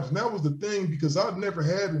sometimes. And that was the thing, because I never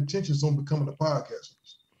had intentions on becoming a podcast.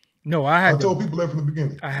 No, I told people that from the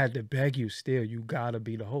beginning. I had to beg you, still, you gotta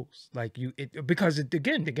be the host. Like because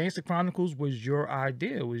again, the Gangsta Chronicles was your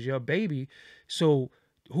idea, it was your baby. So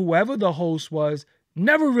whoever the host was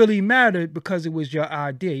never really mattered, because it was your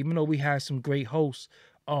idea. Even though we had some great hosts,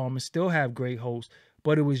 and still have great hosts,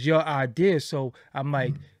 but it was your idea. So I'm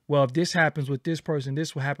like, well, if this happens with this person,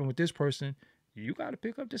 this will happen with this person. You got to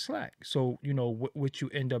pick up the slack. So, you know, what you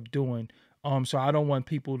end up doing. So I don't want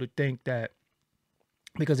people to think that,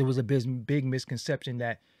 because it was a big misconception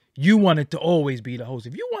that you wanted to always be the host.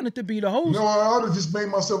 If you wanted to be the host, no, I would have just made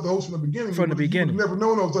myself the host from the beginning. From the beginning, you would have never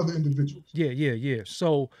known those other individuals. Yeah.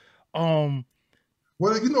 So, well,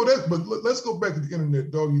 you know that. But let's go back to the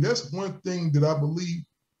internet, doggy. That's one thing that I believe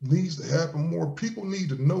needs to happen more. People need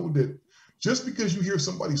to know that just because you hear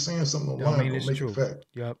somebody saying something online don't make it fact.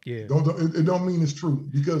 Yep, yeah. It don't mean it's true,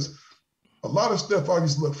 because a lot of stuff I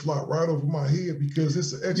just let fly right over my head because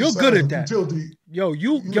it's an exercise. You're good at that. Utility.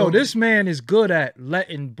 Yo, this man is good at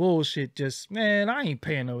letting bullshit just, man, I ain't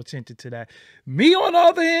paying no attention to that. Me, on the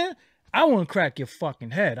other hand, I want to crack your fucking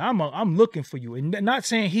head. I'm looking for you. And not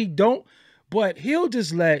saying he don't, but he'll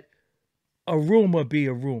just let a rumor be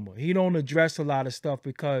a rumor. He don't address a lot of stuff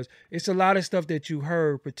because it's a lot of stuff that you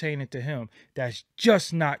heard pertaining to him that's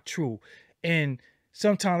just not true. And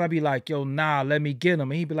sometimes I be like, yo, nah, let me get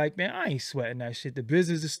him. And he'd be like, man, I ain't sweating that shit. The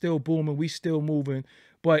business is still booming. We still moving.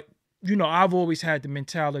 But, you know, I've always had the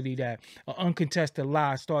mentality that an uncontested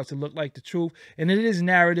lie starts to look like the truth. And it is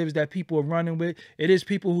narratives that people are running with. It is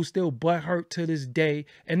people who still butthurt to this day,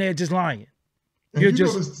 and they're just lying. And you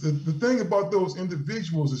know, the thing about those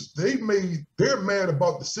individuals is they're mad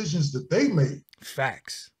about decisions that they made.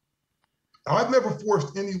 Facts. I've never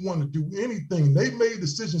forced anyone to do anything. They made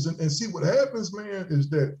decisions, and see what happens, man, is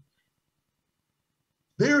that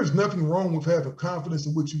there's nothing wrong with having confidence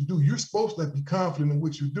in what you do. You're supposed to be confident in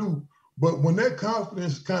what you do, but when that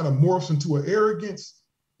confidence kind of morphs into an arrogance,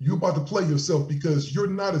 you're about to play yourself because you're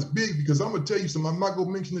not as big. Because I'm gonna tell you something, I'm not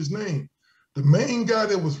gonna mention his name. The main guy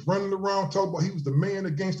that was running around talking about he was the man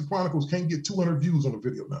of Gangsta Chronicles can't get 200 views on the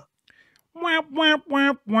video now.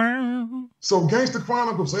 So Gangsta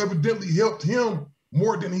Chronicles evidently helped him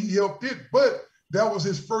more than he helped it, but that was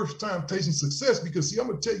his first time tasting success. Because see, I'm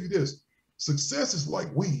gonna tell you this, success is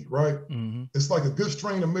like weed, right? Mm-hmm. It's like a good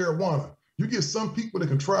strain of marijuana. You get some people that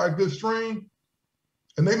can try a good strain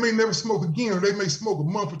and they may never smoke again, or they may smoke a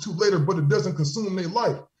month or two later, but it doesn't consume their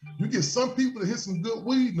life. You get some people that hit some good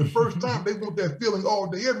weed, and the first time they want that feeling all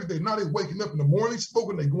day, every day. Now they're waking up in the morning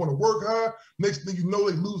smoking, they going to work high. Next thing you know,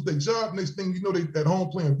 they lose their job. Next thing you know, they at home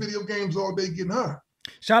playing video games all day getting high.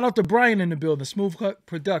 Shout out to Brian in the building, Smooth Cut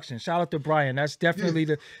Production. Shout out to Brian. That's definitely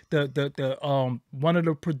the one of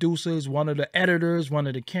the producers, one of the editors, one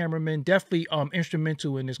of the cameramen, definitely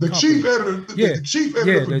instrumental in this company. Chief editor, the chief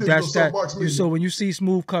editor for Soapbox Media. So when you see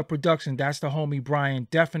Smooth Cut Production, that's the homie Brian,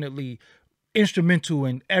 definitely instrumental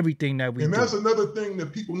in everything that we do. And that's another thing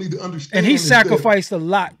that people need to understand. And he sacrificed a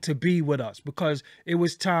lot to be with us, because it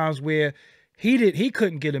was times where he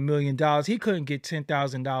couldn't get $1 million, he couldn't get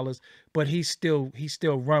 $10,000, but he still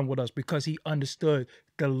run with us because he understood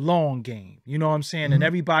the long game. You know what I'm saying? Mm-hmm. And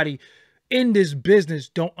everybody in this business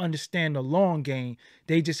don't understand the long game.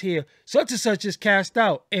 They just hear such and such is cast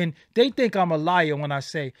out, and they think I'm a liar when I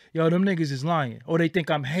say, yo, them niggas is lying. Or they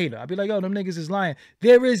think I'm a hater. I'll be like, yo, them niggas is lying.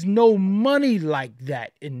 There is no money like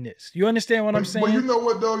that in this. You understand what I'm saying? Well, you know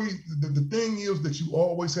what, doggy? The thing is that you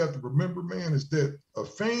always have to remember, man, is that a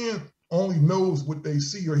fan only knows what they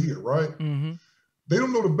see or hear, right? Mm-hmm. They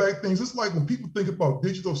don't know the back things. It's like when people think about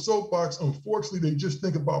digital Soapbox, unfortunately, they just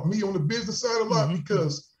think about me on the business side a lot, mm-hmm.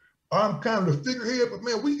 because I'm kind of the figurehead, but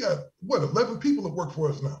man, we got, 11 people that work for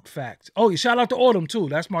us now. Facts. Oh, shout out to Autumn too.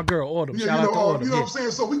 That's my girl, Autumn. Yeah, shout out to Autumn. You know what I'm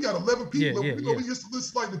saying? So we got 11 people.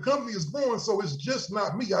 It's like the company is growing, so it's just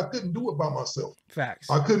not me. I couldn't do it by myself. Facts.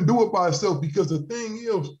 I couldn't do it by myself because the thing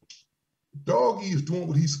is, Doggy is doing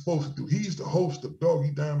what he's supposed to do. He's the host of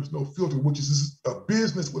Doggie Diamonds, No Filter, which is a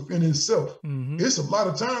business within itself. Mm-hmm. It's a lot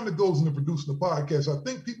of time that goes into producing a podcast. I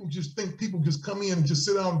think people just come in and just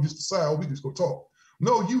sit down and just decide, oh, we just go talk.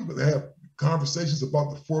 No, you have conversations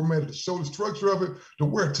about the format of the show, the structure of it, to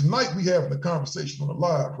where tonight we having a conversation on the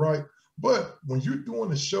live, right? But when you're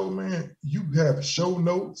doing a show, man, you have show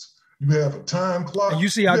notes, you have a time clock. And you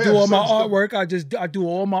see, I do all my artwork. I do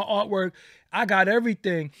all my artwork. I got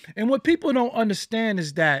everything. And what people don't understand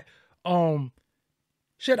is that, I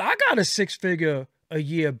got a 6-figure a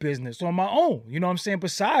year business on my own. You know what I'm saying?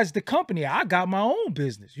 Besides the company, I got my own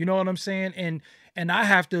business. You know what I'm saying? And I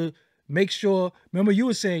have to make sure, remember you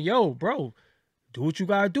were saying, yo, bro, do what you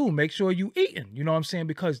gotta do. Make sure you eating. You know what I'm saying?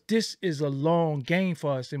 Because this is a long game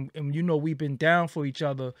for us. And you know, we've been down for each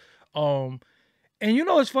other. And you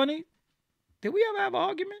know, it's funny. Did we ever have an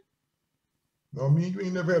argument? I mean, you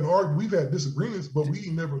ain't never had an argument. We've had disagreements, but we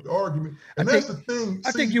ain't never had an argument. And that's the thing.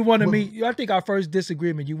 I think you wanted me. I think our first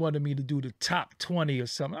disagreement, you wanted me to do the top 20 or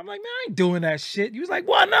something. I'm like, man, I ain't doing that shit. You was like,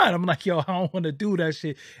 why not? I'm like, yo, I don't want to do that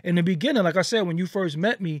shit. In the beginning, like I said, when you first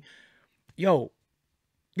met me, yo,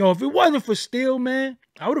 if it wasn't for Steele, man,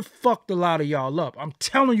 I would have fucked a lot of y'all up. I'm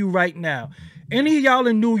telling you right now. Any of y'all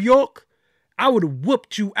in New York, I would have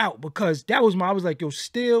whooped you out because that was I was like, yo,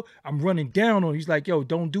 Steele, I'm running down on you. He's like, yo,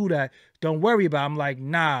 don't do that. Don't worry about it. I'm like,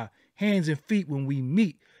 nah, hands and feet when we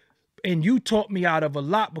meet. And you taught me out of a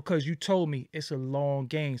lot because you told me it's a long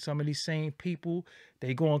game. Some of these same people,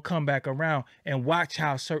 they going to come back around and watch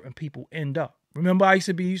how certain people end up. Remember, I used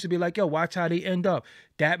to be like, yo, watch how they end up.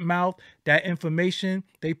 That mouth, that information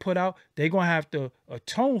they put out, they going to have to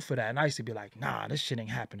atone for that. And I used to be like, nah, this shit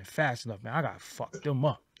ain't happening fast enough, man. I got to fuck them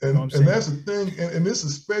up. And that's the thing. And it's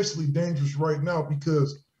especially dangerous right now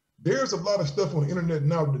because there's a lot of stuff on the internet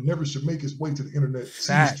now that never should make its way to the internet.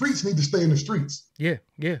 See, the streets need to stay in the streets. Yeah.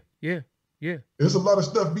 There's a lot of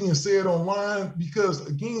stuff being said online because,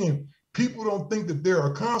 again, people don't think that there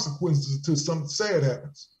are consequences until something sad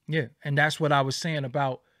happens. Yeah, and that's what I was saying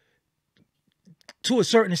about, to a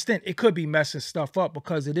certain extent, it could be messing stuff up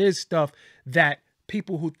because it is stuff that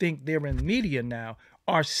people who think they're in media now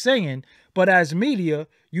are saying. But as media,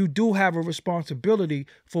 you do have a responsibility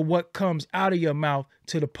for what comes out of your mouth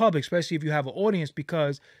to the public, especially if you have an audience,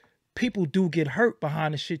 because people do get hurt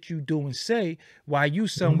behind the shit you do and say while you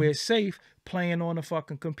somewhere safe playing on a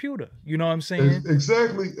fucking computer. You know what I'm saying?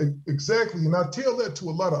 Exactly. And I tell that to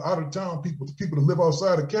a lot of out-of-town people, the people that live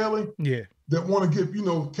outside of Cali. Yeah. That want to get,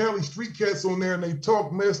 Cali street cats on there and they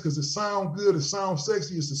talk mess because it sounds good, it sounds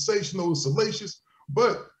sexy, it's sensational, it's salacious.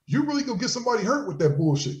 But you really gonna get somebody hurt with that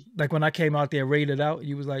bullshit. Like when I came out there, rated out,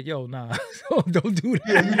 you was like, yo, nah, don't do that.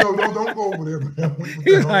 Yeah, don't go over there, man.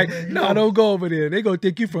 He was like, no, don't go over there. They gonna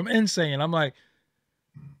think you from insane. I'm like,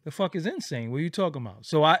 the fuck is insane? What are you talking about?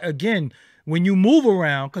 So again, when you move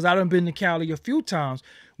around, because I done been to Cali a few times,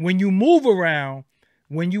 when you move around,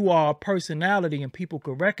 when you are a personality and people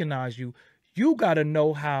could recognize you, you got to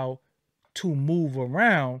know how to move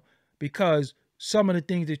around because some of the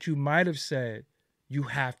things that you might have said, you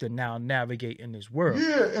have to now navigate in this world.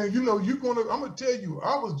 Yeah, and I'm gonna tell you,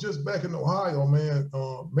 I was just back in Ohio, man,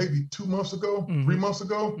 maybe 2 months ago, 3 months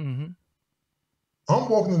ago. I'm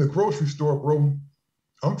walking in the grocery store, bro.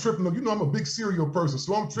 I'm tripping up. I'm a big cereal person,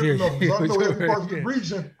 so I'm tripping up because I know every part of the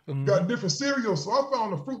region got different cereals. So I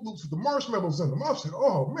found the Fruit Loops with the marshmallows in them. I said,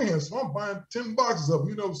 oh man, so I'm buying 10 boxes of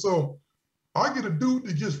them, so I get a dude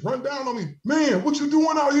to just run down on me. Man, what you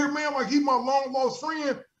doing out here, man? Like, he's my long lost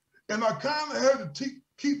friend. And I kind of had to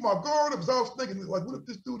keep my guard up because I was thinking, like, what if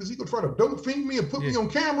this dude, is he going to try to dope fiend me and put me on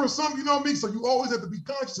camera or something? You know what I mean? So you always have to be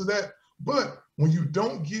conscious of that. But when you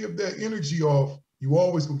don't give that energy off, you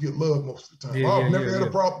always going to get love most of the time. I've never had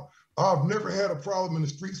a problem. I've never had a problem in the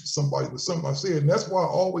streets with somebody with something I said. And that's why I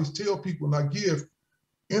always tell people, and I give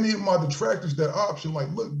any of my detractors that option, like,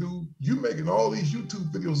 look, dude, you making all these YouTube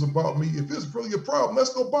videos about me. If it's really a problem,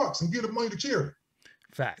 let's go box and get the money to charity.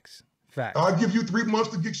 Facts. I'll give you 3 months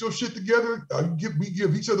to get your shit together. We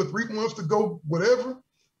give each other 3 months to go whatever.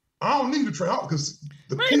 I don't need to try out because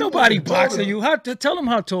ain't nobody boxing you. Tell them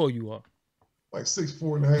how tall you are. Like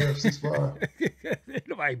 6'4.5", 6'5". Ain't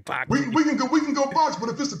nobody boxing. We can go box, but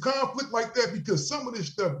if it's a conflict like that, because some of this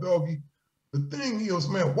stuff, doggy, the thing is,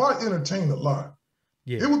 man, why entertain a lie?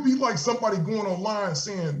 Yeah. It would be like somebody going online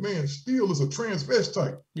saying, man, Steele is a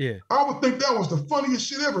transvestite. Yeah. I would think that was the funniest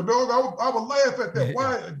shit ever, dog. I would laugh at that.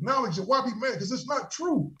 Why acknowledge it? Why be mad? Because it's not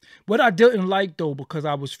true. What I didn't like, though, because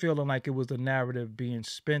I was feeling like it was a narrative being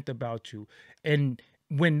spent about you. And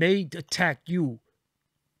when they attacked you,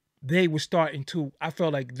 they were starting to, I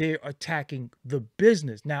felt like they're attacking the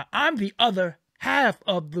business. Now, I'm the other half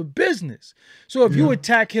of the business. So if you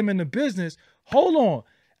attack him in the business, hold on.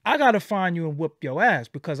 I got to find you and whip your ass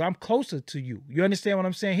because I'm closer to you. You understand what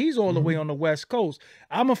I'm saying? He's all the way on the West Coast.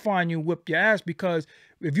 I'm going to find you and whip your ass because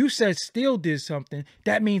if you said Steele did something,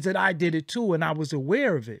 that means that I did it too and I was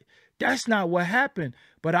aware of it. That's not what happened.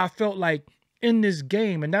 But I felt like in this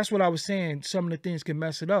game, and that's what I was saying, some of the things can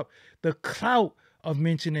mess it up. The clout of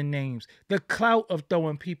mentioning names, the clout of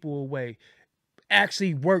throwing people away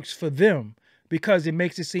actually works for them. Because it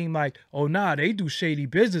makes it seem like, oh, nah, they do shady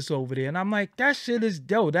business over there. And I'm like, that shit is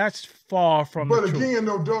dope. That's far from the truth. But again,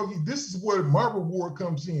 though, doggy, this is where my reward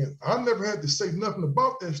comes in. I never had to say nothing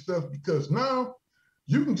about that stuff because now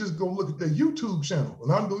you can just go look at their YouTube channel.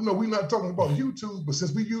 And I know we're not talking about YouTube, but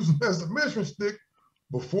since we use them as a measuring stick,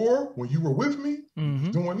 before, when you were with me,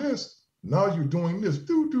 doing this, Now you're doing this.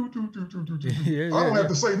 Do, do, do, do, do, do, do, do. Yeah, I yeah, don't have yeah.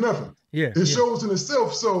 to say nothing. Yeah, It yeah. shows in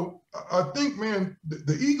itself. So I think, man,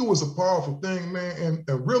 the ego is a powerful thing, man.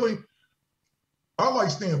 And really, I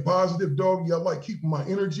like staying positive, doggy. I like keeping my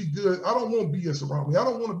energy good. I don't want BS around me. I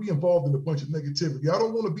don't want to be involved in a bunch of negativity. I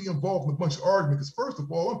don't want to be involved in a bunch of arguments. First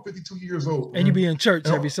of all, I'm 52 years old, man. And you be in church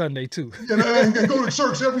and, every Sunday too. and go to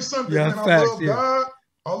church every Sunday, Yeah, man. facts, I love God.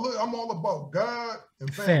 I'm all about God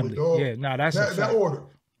and family, dog. Yeah, no, that's a fact. That order.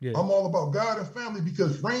 Yeah. I'm all about God and family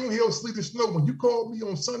because rain, hail, sleet, and snow. When you called me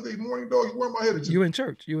on Sunday morning, dog, you weren't my head. You in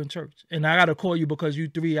church. You in church. And I got to call you because you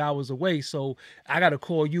 3 hours away. So I got to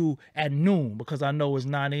call you at noon because I know it's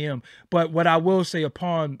 9 a.m. But what I will say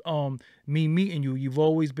upon me meeting you, you've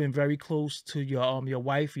always been very close to your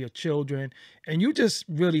wife, your children, and you just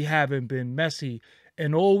really haven't been messy.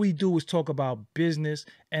 And all we do is talk about business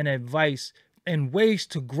and advice and ways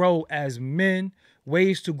to grow as men,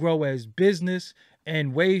 ways to grow as business,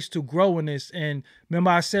 and ways to grow in this. And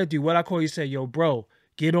remember I said to you, what I call you, say, yo, bro,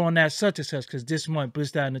 get on that such and such because this month,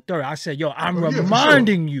 this, that, and the third. I said, yo, I'm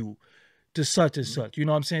reminding you to such and such. You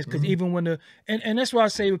know what I'm saying? Because even when and that's why I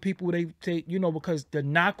say with people, they you know, because the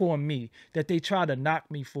knock on me that they try to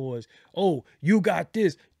knock me for is, oh, you got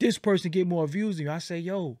this person get more views than you. I say,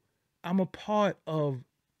 yo, I'm a part of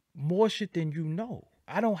more shit than you know.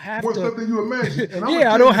 I don't have more to. Stuff than you imagine. And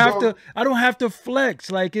yeah, I don't have to. I don't have to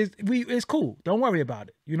flex. Like it's cool. Don't worry about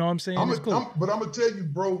it. You know what I'm saying? It's cool. But I'm gonna tell you,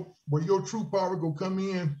 bro, where your true power gonna come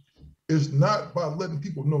in is not by letting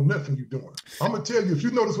people know nothing you're doing. I'm gonna tell you, if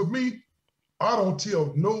you notice with me, I don't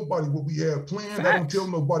tell nobody what we have planned. Facts. I don't tell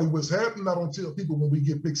nobody what's happening. I don't tell people when we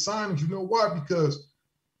get big signings. You know why? Because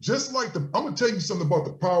just like I'm gonna tell you something about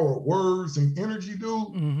the power of words and energy,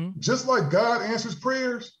 dude. Just like God answers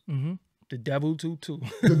prayers. The devil too.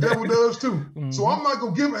 The devil does too. So I'm not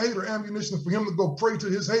gonna give a hater ammunition for him to go pray to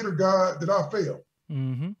his hater God that I fail.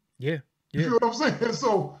 Yeah. You know what I'm saying?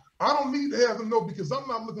 So I don't need to have them know because I'm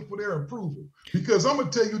not looking for their approval. Because I'm gonna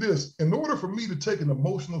tell you this: in order for me to take an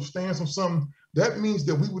emotional stance on something, that means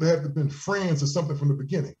that we would have to been friends or something from the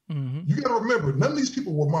beginning. You got to remember, none of these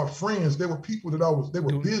people were my friends. They were people that they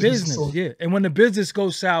were business. So, yeah. And when the business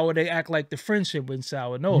goes sour, they act like the friendship went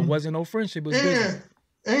sour. No, it wasn't no friendship. It was business.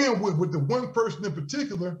 And with the one person in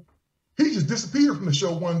particular, he just disappeared from the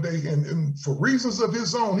show one day. And for reasons of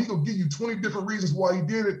his own, he gonna give you 20 different reasons why he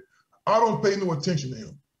did it. I don't pay no attention to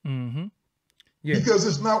him. Yeah. Because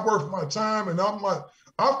it's not worth my time. And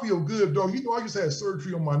I feel good, though. You know, I just had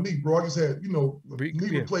surgery on my knee, bro. I just had,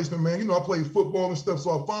 knee replacement, man. You know, I played football and stuff.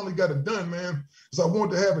 So I finally got it done, man. Because I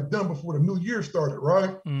wanted to have it done before the new year started,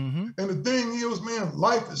 right? And the thing is, man,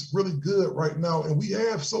 life is really good right now. And we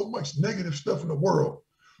have so much negative stuff in the world.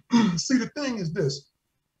 See, the thing is this.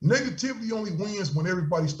 Negativity only wins when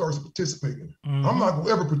everybody starts participating. I'm not going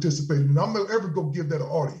to ever participate in it. I'm not ever going to give that an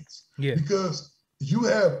audience. Yeah. Because you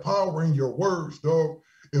have power in your words, dog.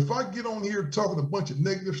 If I get on here talking a bunch of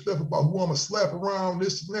negative stuff about who I'm going to slap around,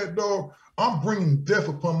 this and that, dog, I'm bringing death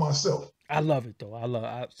upon myself. I love it,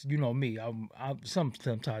 though. You know me.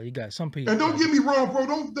 Sometimes you got some people. And don't get me wrong, bro.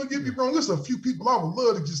 Don't get me wrong. There's a few people I would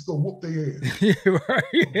love to just go whoop their ass. Yeah,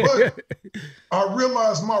 right. But I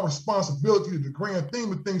realize my responsibility to the grand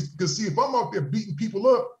theme of things. Because see, if I'm out there beating people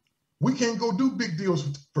up, we can't go do big deals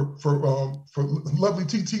for lovely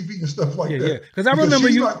TTV and stuff like that. Yeah, because I remember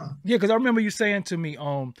you. Because I remember you saying to me,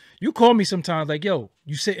 you call me sometimes like, yo,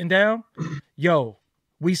 you sitting down, yo,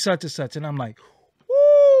 we such and such, and I'm like,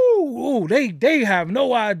 ooh, they have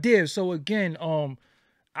no idea. So again,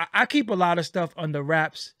 I keep a lot of stuff under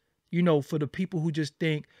wraps, for the people who just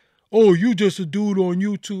think, oh, you just a dude on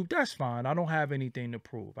YouTube. That's fine. I don't have anything to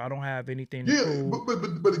prove. I don't have anything to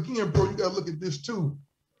prove. But again, bro, you gotta look at this too.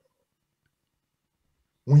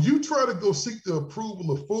 When you try to go seek the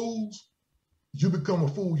approval of fools, you become a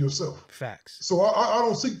fool yourself. Facts. So I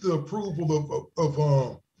don't seek the approval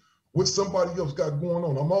of what somebody else got going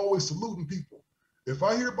on. I'm always saluting people. If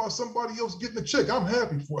I hear about somebody else getting a check, I'm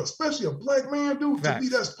happy for it, especially a black man, dude. Facts. To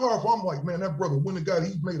me, that's powerful. I'm like, man, that brother went and got,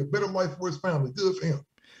 he made a better life for his family. Good for him.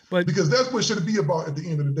 But because that's what it should be about at the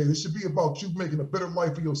end of the day. It should be about you making a better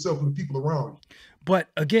life for yourself and the people around you. But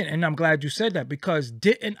again, and I'm glad you said that, because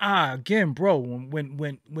didn't I, again, bro,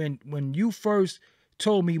 when you first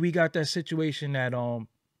told me we got that situation at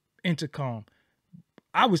Intercom,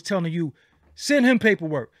 I was telling you, send him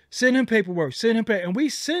paperwork, and we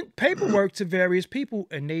sent paperwork to various people,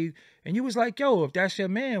 and you was like, yo, if that's your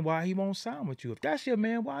man, why he won't sign with you? If that's your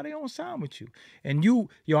man, why they don't sign with you? And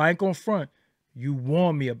I ain't gonna front. You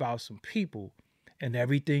warned me about some people, and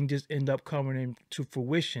everything just ended up coming into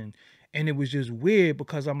fruition. And it was just weird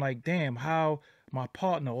because I'm like, damn, how my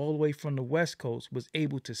partner all the way from the West Coast was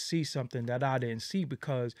able to see something that I didn't see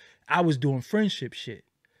because I was doing friendship shit.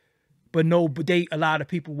 But a lot of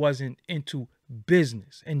people wasn't into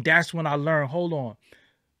business. And that's when I learned, hold on,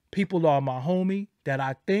 people are my homie that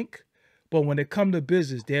I think, but when it come to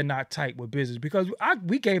business, they're not tight with business because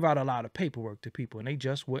we gave out a lot of paperwork to people and they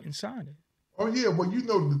just wouldn't sign it. Oh yeah, well,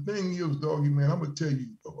 the thing is, Doggy, man, I'm gonna tell you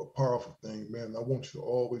a powerful thing, man. And I want you to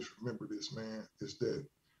always remember this, man, is that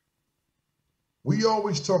we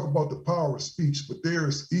always talk about the power of speech, but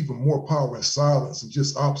there's even more power in silence and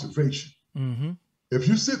just observation. Mm-hmm. If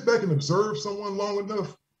you sit back and observe someone long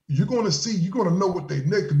enough, you're going to know what they're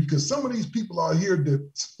negative, because some of these people out here that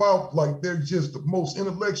spout like they're just the most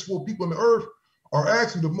intellectual people on the earth are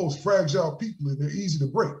actually the most fragile people, and they're easy to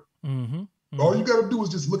break. Mm-hmm. Mm-hmm. All you got to do is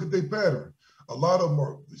just look at their pattern. A lot of them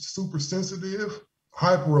are super sensitive,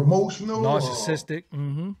 hyper emotional, narcissistic.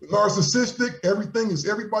 Narcissistic. Everything is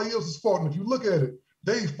everybody else's fault. And if you look at it,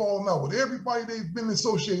 they've fallen out with everybody they've been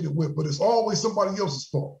associated with, but it's always somebody else's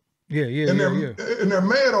fault. Yeah. And they're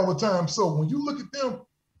mad all the time. So when you look at them,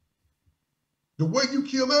 the way you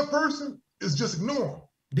kill that person is just ignore them,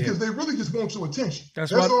 because they really just want your attention.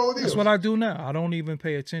 That's all it is. That's what I do now. I don't even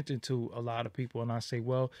pay attention to a lot of people, and I say,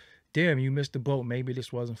 well, damn, you missed the boat. Maybe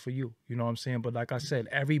this wasn't for you. You know what I'm saying? But like I said,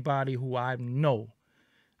 everybody who I know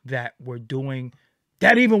that were doing,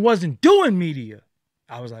 that even wasn't doing media,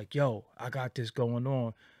 I was like, yo, I got this going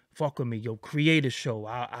on. Fuck with me. Yo, create a show.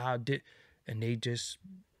 I did. And they just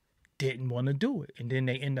didn't want to do it. And then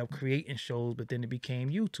they end up creating shows, but then it became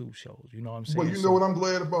YouTube shows. You know what I'm saying? Well, you know what I'm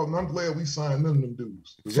glad about? And I'm glad we signed none of them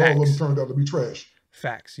dudes, because all of them turned out to be trash.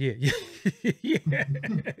 Facts. Yeah.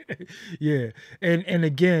 Yeah. And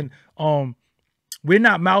again, we're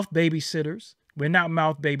not mouth babysitters.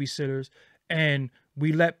 And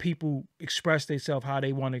we let people express themselves how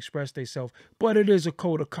they want to express themselves, but it is a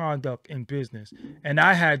code of conduct in business. And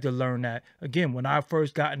I had to learn that, again, when I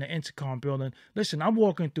first got in the Intercom building. Listen, I'm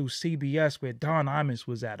walking through CBS where Don Imus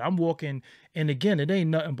was at. I'm walking, and again, it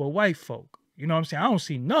ain't nothing but white folk. You know what I'm saying? I don't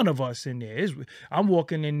see none of us in there. I'm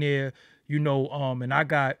walking in there, and I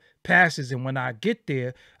got passes, and when I get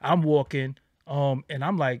there, I'm walking, and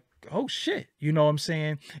I'm like, oh shit, you know what I'm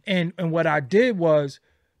saying? And what I did was,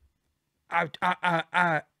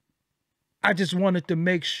 I just wanted to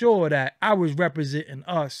make sure that I was representing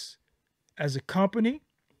us as a company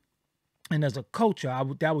and as a culture.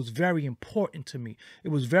 That was very important to me.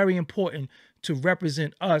 It was very important to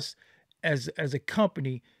represent us as a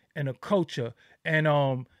company and a culture. And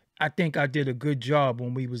I think I did a good job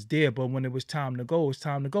when we was there. But when it was time to go, it was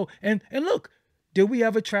time to go. And look, did we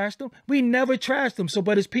ever trash them? We never trashed them. So,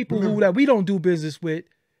 but it's people that we don't do business with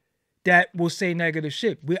that will say negative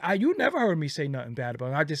shit. You never heard me say nothing bad about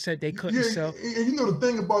them. I just said they couldn't sell. And the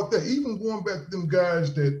thing about that, even going back to them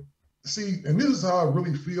guys that, see, and this is how I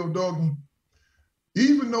really feel, Doggy,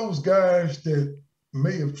 even those guys that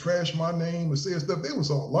may have trashed my name and said stuff, they was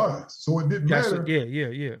all lies. So it didn't matter.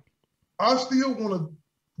 Yeah. I still want to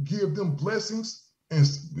give them blessings and,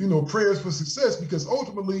 prayers for success, because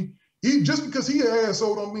ultimately, just because he an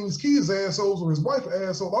asshole don't mean his kids assholes or his wife an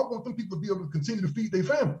asshole. I want them people to be able to continue to feed their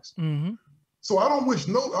families. Mm-hmm. So I don't wish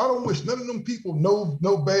none of them people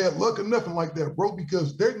no bad luck or nothing like that, bro,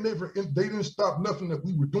 because they didn't stop nothing that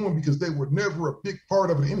we were doing, because they were never a big part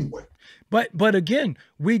of it anyway. But again,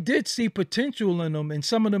 we did see potential in them, and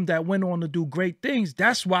some of them that went on to do great things.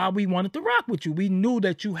 That's why we wanted to rock with you. We knew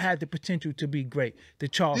that you had the potential to be great. The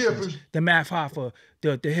Charlestons, the Math Hoffa,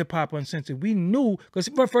 the Hip Hop Uncensored. We knew, because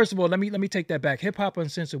first of all, let me take that back. Hip Hop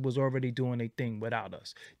Uncensored was already doing a thing without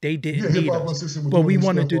us. They didn't need us, but we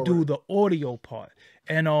wanted to do the audio part,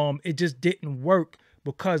 and it just didn't work,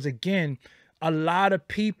 because again, a lot of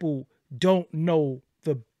people don't know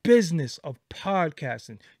the business of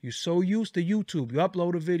podcasting. You're so used to YouTube. You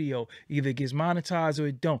upload a video, either it gets monetized or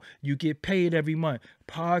it don't. You get paid every month.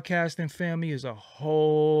 Podcasting, family, is a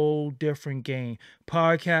whole different game.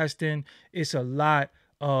 Podcasting, it's a lot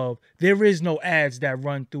of, there is no ads that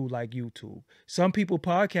run through like YouTube. Some people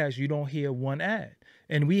podcast, you don't hear one ad.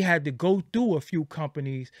 And we had to go through a few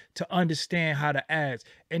companies to understand how to ads.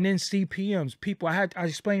 And then CPMs. People, I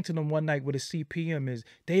explained to them one night what a CPM is.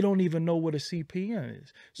 They don't even know what a CPM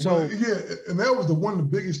is. So and that was one of the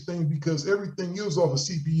biggest things, because everything is off of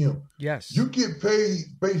CPM. Yes. You get paid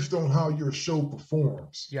based on how your show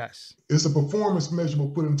performs. Yes. It's a performance measurable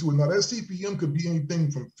put into it. Now that CPM could be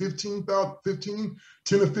anything from $10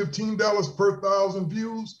 to $15 per 1,000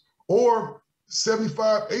 views, or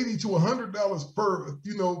 $75, $80 to $100 per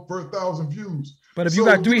 1,000 views. But if you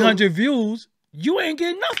got 300 views, you ain't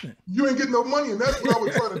getting nothing. You ain't getting no money, and that's what I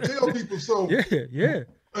was trying to tell people. So yeah.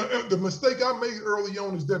 The mistake I made early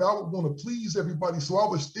on is that I would want to please everybody, so I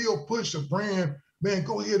would still push a brand. Man,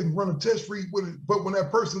 go ahead and run a test read with it. But when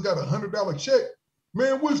that person got $100 check,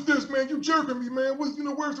 man, what's this, man? You jerking me, man. Where's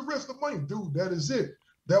the rest of the money? Dude, that is it.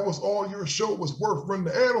 That was all your show was worth running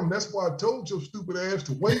the ad on. That's why I told your stupid ass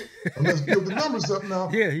to wait and let's build the numbers up now.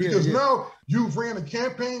 Because now you've ran a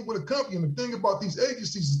campaign with a company. And the thing about these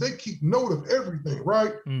agencies is they keep note of everything,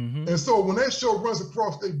 right? And so when that show runs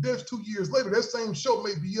across their desk 2 years later, that same show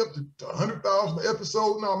may be up to 100,000 an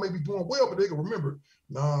episode now, may be doing well, but they can remember,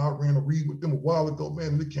 nah, I ran a read with them a while ago, man,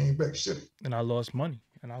 and it came back shitty. And I lost money.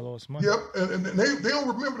 Yep, and they don't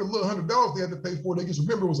remember the little $100 they had to pay for it. They just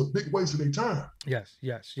remember it was a big waste of their time. Yes.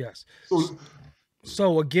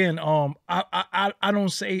 So again, I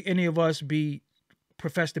don't say any of us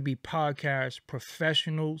profess to be podcast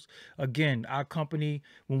professionals. Again, our company,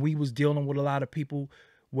 when we was dealing with a lot of people,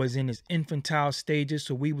 was in its infantile stages,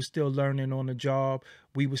 so we were still learning on the job.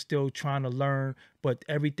 We were still trying to learn, but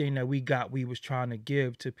everything that we got, we was trying to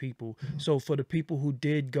give to people. So for the people who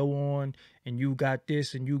did go on and you got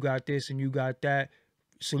this and you got this and you got that,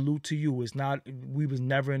 salute to you. We was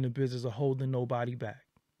never in the business of holding nobody back.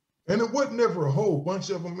 And it wasn't never a whole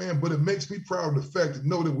bunch of them, man, but it makes me proud of the fact to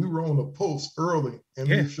know that we were on the pulse early and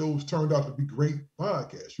these shows turned out to be great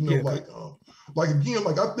podcasts. I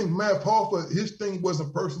think Matt Hoffa, his thing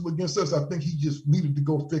wasn't personal against us. I think he just needed to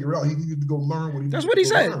go figure it out. He needed to go learn what he That's what he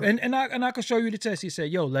said. And I could show you the test. He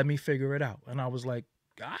said, yo, let me figure it out. And I was like,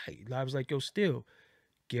 all right. I was like, yo, Steele,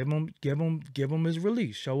 give him his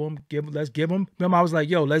release. Show him, let's give him. Remember, I was like,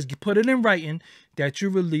 yo, let's put it in writing that you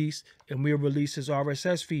release, and we'll release his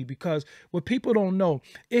RSS feed. Because what people don't know,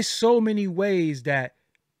 it's so many ways that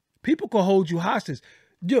people can hold you hostage.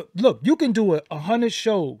 Look, you can do 100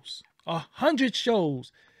 shows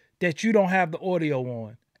that you don't have the audio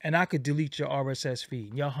on, and I could delete your RSS feed,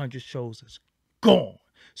 and your 100 shows is gone.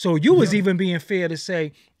 So you was even being fair to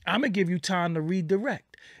say, I'm going to give you time to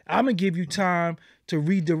redirect. I'm going to give you time to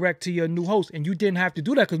redirect to your new host. And you didn't have to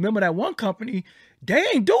do that, because remember that one company, they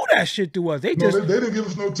ain't do that shit to us. They didn't give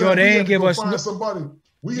us no time. They didn't give us somebody.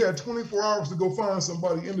 We had 24 hours to go find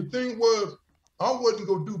somebody. And the thing was, I wasn't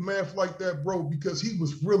going to do math like that, bro, because he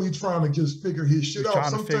was really trying to just figure his shit out.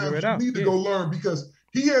 Sometimes you need to go learn, because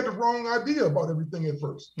he had the wrong idea about everything at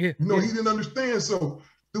first. He didn't understand. So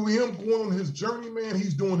through him going on his journey, man,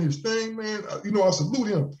 he's doing his thing, man. I salute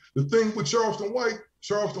him. The thing with Charleston White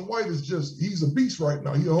is just, he's a beast right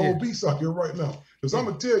now. He's a whole beast out here right now. Because I'm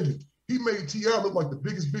going to tell you, he made T.I. look like the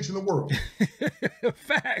biggest bitch in the world.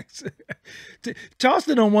 Facts.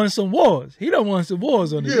 Charleston done won some wars. He done won some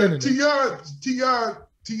wars on the internet. T.I.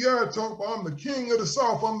 talk about, I'm the king of the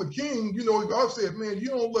South. I'm the king. I said, man, you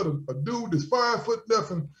don't let a dude that's 5 foot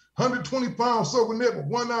left and 120 pounds soaking that with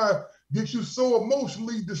one eye get you so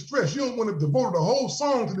emotionally distressed. You don't want to devote the whole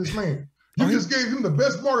song to this man. You just gave him the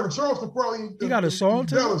best market in Charleston, probably. He got a song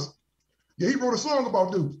to Dallas. Yeah, he wrote a song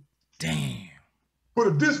about dudes. Damn. Put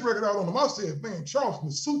a diss record out on him. I said, man, Charleston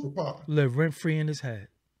is super popular. Live rent free in his head.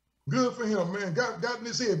 Good for him, man. Got in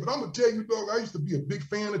his head. But I'm gonna tell you, dog, I used to be a big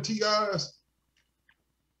fan of T.I.'s.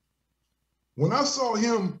 When I saw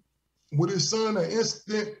him with his son, that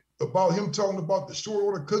incident about him talking about the short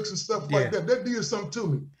order cooks and stuff like that did something to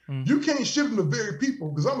me. You can't ship them to very people,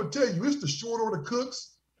 because I'm gonna tell you, it's the short order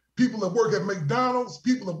cooks, people that work at McDonald's,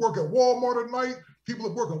 people that work at Walmart at night, people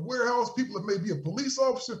that work in warehouse, people that may be a police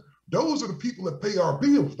officer. Those are the people that pay our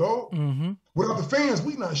bills, dog. Without the fans,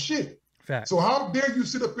 we not shit. Fact. So how dare you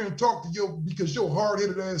sit up here and talk to because your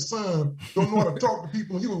hard-headed ass son don't know how to talk to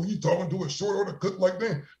people, and you talking to a short order cook like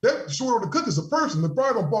that. That short order cook is a person that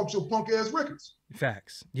probably don't bought your punk ass records.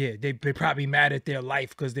 Facts. Yeah, they probably mad at their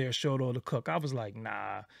life because they're a short order cook. I was like,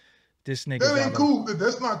 nah, this nigga. That ain't cool.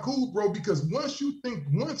 That's not cool, bro, because once you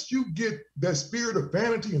get that spirit of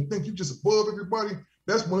vanity and think you just above everybody,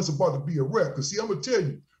 that's when it's about to be a wreck. Because see, I'm gonna tell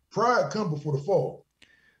you, pride comes before the fall.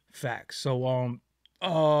 Facts. So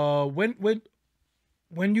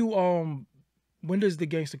when does the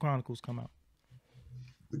Gangster Chronicles come out?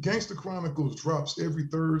 The Gangster Chronicles drops every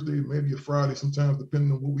Thursday, maybe a Friday sometimes,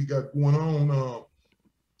 depending on what we got going on.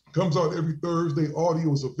 Comes out every Thursday.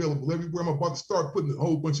 Audio is available everywhere. I'm about to start putting a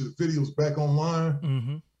whole bunch of the videos back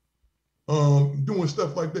online. Doing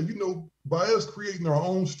stuff like that. By us creating our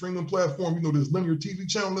own streaming platform, this linear TV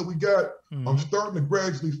channel that we got, I'm starting to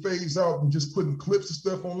gradually phase out and just putting clips of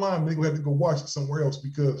stuff online. They're going to have to go watch it somewhere else,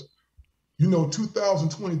 because,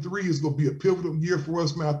 2023 is going to be a pivotal year for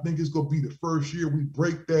us, man. I think it's going to be the first year we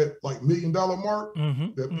break that $1 million mark,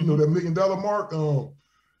 that $1 million mark.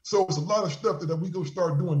 So it's a lot of stuff that we going to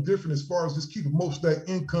start doing different as far as just keeping most of that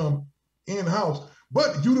income in-house.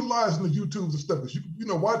 but utilizing the YouTubes and stuff. Because you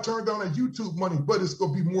know, why turn down that YouTube money? But it's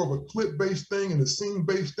going to be more of a clip-based thing and a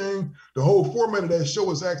scene-based thing. The whole format of that show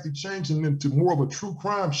is actually changing into more of a true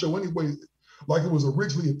crime show anyway, like it was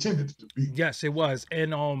originally intended to be. Yes, it was.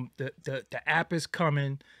 And the app is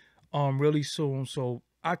coming really soon. So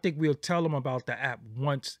I think we'll tell them about the app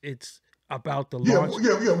once it's about the launch.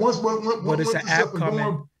 Yeah. Once it's an app coming.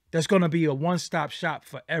 Going, there's going to be a one-stop shop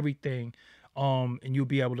for everything. And you'll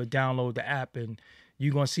be able to download the app and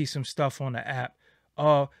you're going to see some stuff on the app.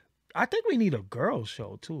 I think we need a girl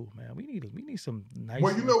show too, man. We need some nice.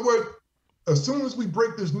 Well, you know what? As soon as we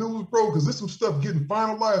break this news, bro, because there's some stuff getting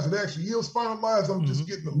finalized. It actually is finalized. I'm just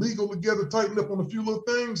getting the legal together, tighten up on a few little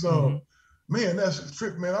things. Man, that's a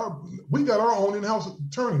trip, man. We got our own in-house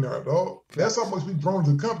attorney now, dog. That's how much we've grown as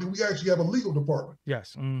a company. We actually have a legal department.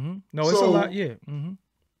 Yes. No, it's a lot. Yeah.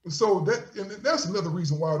 So that's another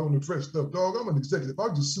reason why I don't address stuff, dog. I'm an executive. I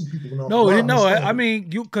just sue people when I'm No. I mean,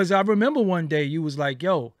 because I remember one day you was like,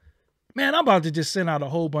 "Yo, man, I'm about to just send out a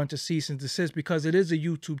whole bunch of cease and desist because it is a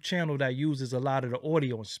YouTube channel that uses a lot of the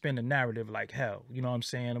audio and spin the narrative like hell. You know what I'm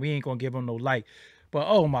saying? We ain't gonna give them no light. But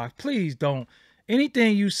oh my, please don't.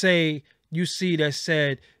 Anything you say, you see that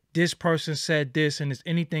said this person said this and it's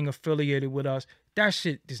anything affiliated with us, that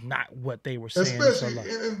shit is not what they were saying. Especially,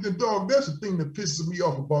 and the dog, that's the thing that pisses me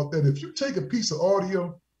off about that. If you take a piece of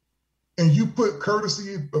audio and you put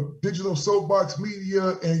courtesy of digital Soapbox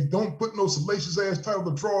media and don't put no salacious ass title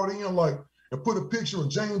to draw it in, like, and put a picture of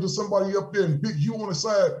James or somebody up there and Big U on the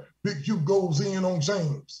side, Big U goes in on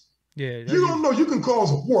James. Yeah. You don't know you can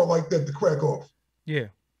cause a war like that to crack off. Yeah.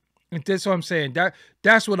 And that's what I'm saying.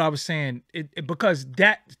 That's what I was saying. Because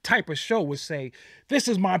that type of show would say, this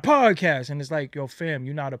is my podcast. And it's like, yo, fam,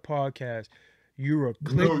 you're not a podcast. You're a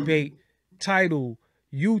clickbait title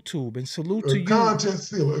YouTube. And salute to you. Content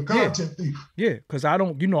stealer, content thief. Yeah, because I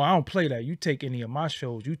don't play that. You take any of my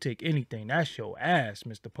shows, you take anything. That's your ass,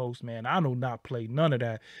 Mr. Postman. I do not play none of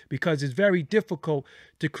that because it's very difficult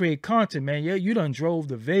to create content, man. Yeah, you done drove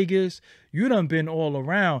to Vegas. You done been all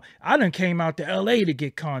around. I done came out to LA to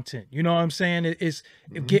get content. You know what I'm saying? It's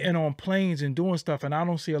getting on planes and doing stuff. And I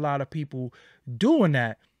don't see a lot of people doing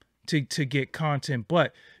that to get content.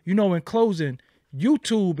 But, you know, in closing,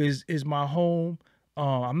 YouTube is my home.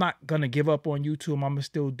 I'm not going to give up on YouTube. I'm going to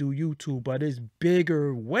still do YouTube, but it's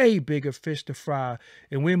bigger, way bigger fish to fry.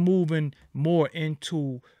 And we're moving more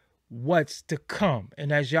into what's to come.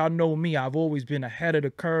 And as y'all know me, I've always been ahead of the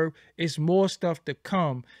curve. It's more stuff to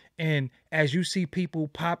come. And as you see people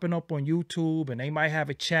popping up on YouTube and they might have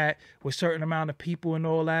a chat with a certain amount of people and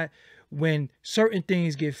all that, when certain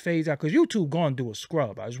things get phased out, because YouTube going to do a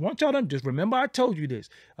scrub. I just want y'all to just remember I told you this.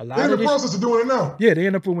 They're in the process of doing it now. Yeah, they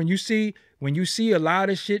end up when you see a lot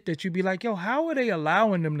of shit that you be like, yo, how are they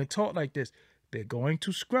allowing them to talk like this? They're going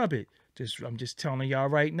to scrub it. I'm just telling y'all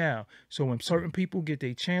right now. So when certain people get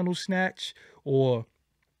their channel snatched or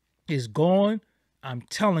is gone, I'm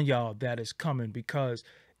telling y'all that it's coming because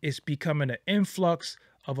it's becoming an influx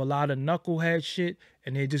of a lot of knucklehead shit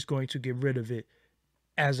and they're just going to get rid of it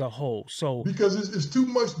as a whole. So because it's too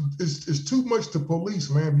much, it's too much to police,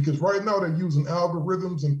 man, because right now they're using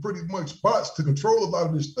algorithms and pretty much bots to control a lot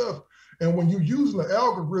of this stuff. And when you're using the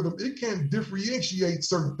algorithm, it can't differentiate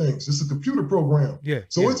certain things. It's a computer program. Yeah.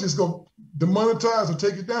 So it's just going to demonetize or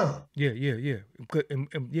take it down.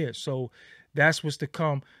 Yeah. So that's what's to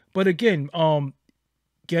come. But again,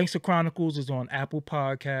 Gangster Chronicles is on Apple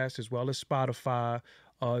Podcasts as well as Spotify.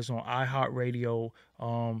 It's on iHeartRadio.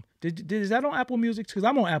 Is that on Apple Music? Because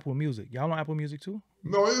I'm on Apple Music. Y'all on Apple Music too?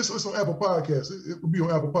 No, it's on Apple Podcasts. It will be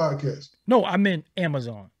on Apple Podcasts. No, I meant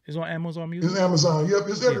Amazon. It's on Amazon Music? It's Amazon. Yep,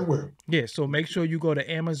 it's everywhere. Yeah, so make sure you go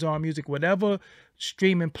to Amazon Music, whatever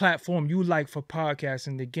streaming platform you like for podcasts.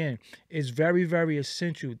 And again, it's very, very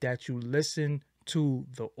essential that you listen to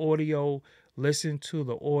the audio.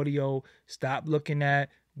 Stop looking at,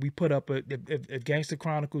 we put up if Gangster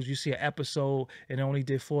Chronicles, you see an episode and it only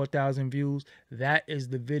did 4,000 views, that is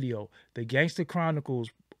the video. The Gangster Chronicles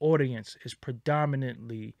audience is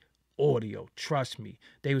predominantly audio. Trust me.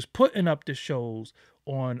 They was putting up the shows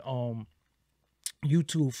on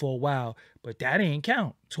YouTube for a while, but that ain't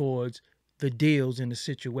count towards the deals and the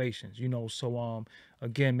situations, you know. So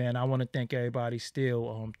again, man, I want to thank everybody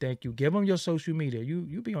still. Thank you. Give them your social media.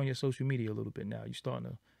 You be on your social media a little bit now. You starting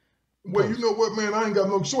to Well, you know what, man? I ain't got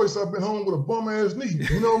no choice. I've been home with a bum-ass knee.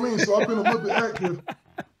 You know what I mean? So I've been a little bit active.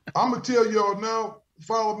 I'm going to tell y'all now,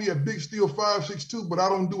 follow me at Big Steele 562, but I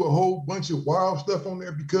don't do a whole bunch of wild stuff on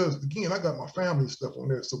there because, again, I got my family stuff on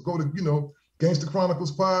there. So go to, Gangster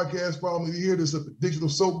Chronicles podcast. Follow me here. This is at the Digital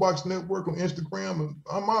Soapbox Network on Instagram. And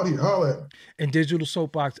I'm out here. Holla at me. And Digital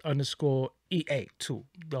Soapbox _ EA too.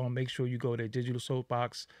 Don't make sure you go there. Digital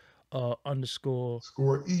Soapbox _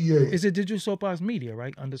 Score EA. Is it Digital Soapbox Media,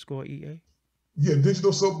 right? _ EA? Yeah,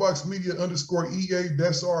 Digital Soapbox Media _ EA.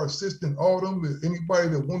 That's our assistant Autumn. Anybody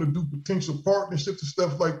that want to do potential partnerships and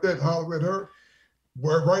stuff like that, holler at her.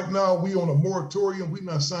 Where right now we on a moratorium. We're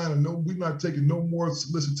not taking no more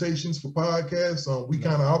solicitations for podcasts. We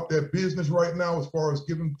kind of out that business right now as far as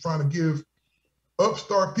trying to give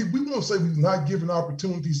upstart people. We won't say we're not giving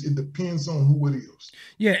opportunities. It depends on who it is.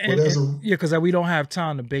 Yeah, because we don't have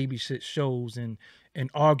time to babysit shows and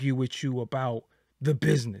argue with you about the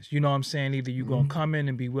business. You know what I'm saying? Either you're gonna come in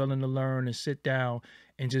and be willing to learn and sit down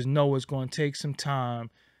and just know it's gonna take some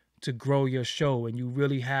time to grow your show, and you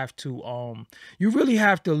really have to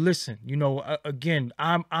listen. You know, again,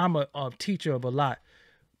 I'm a teacher of a lot,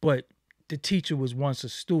 but the teacher was once a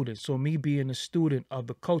student. So me being a student of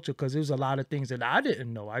the culture, because there's a lot of things that I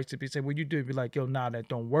didn't know. I used to be saying, well, you do be like, yo, nah, that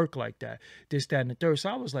don't work like that. This, that, and the third.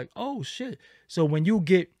 So I was like, oh shit. So when you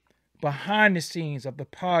get behind the scenes of the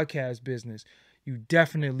podcast business, you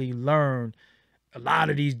definitely learn a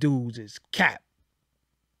lot of these dudes is cap.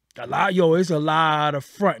 It's a lot of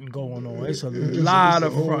fronting going on. It's a lot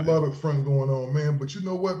of fronting. A whole lot of fronting going on, man. But you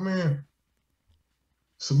know what, man?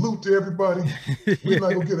 Salute to everybody. We're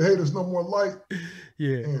not gonna get haters no more light.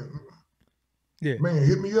 Yeah. And, yeah. Man,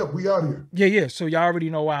 hit me up. We out here. Yeah. So y'all already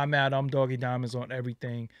know where I'm at. I'm Doggie Diamonds on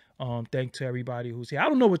everything. Thanks to everybody who's here. I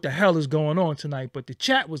don't know what the hell is going on tonight, but the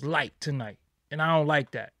chat was light tonight, and I don't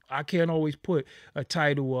like that. I can't always put a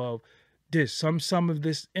title of this. Some of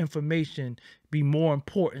this information be more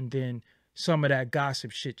important than some of that gossip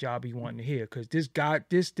shit y'all be wanting to hear. Because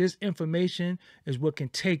this information is what can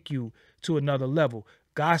take you to another level.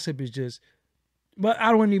 Gossip is just, but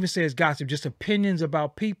I don't even say it's gossip, just opinions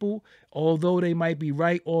about people, although they might be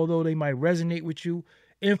right, although they might resonate with you.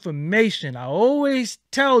 Information, I always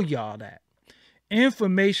tell y'all that.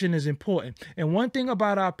 Information is important. And one thing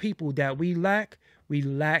about our people that we lack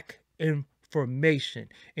information.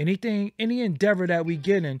 Any endeavor that we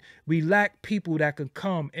get in, we lack people that can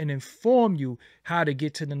come and inform you how to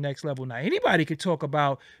get to the next level. Now, anybody could talk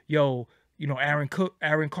about, Aaron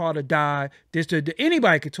Carter died.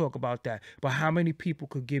 Anybody could talk about that. But how many people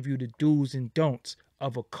could give you the do's and don'ts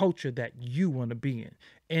of a culture that you want to be in?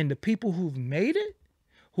 And the people who've made it,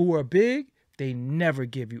 who are big, they never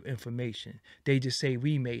give you information. They just say,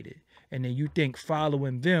 we made it. And then you think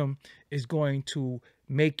following them is going to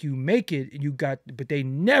make you make it. But they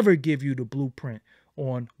never give you the blueprint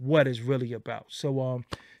on what it's really about. So,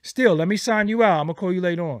 Steele, let me sign you out. I'm gonna call you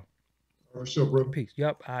later on. All right, sure, bro. Peace.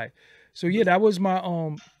 Yep. All right. So yeah, that was my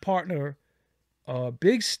partner,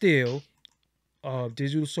 Big Steele, of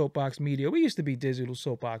Digital Soapbox Media. We used to be Digital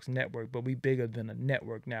Soapbox Network, but we bigger than a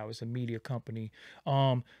network now. It's a media company.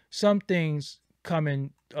 Some things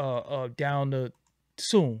coming down the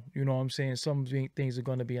soon. You know what I'm saying? Some things are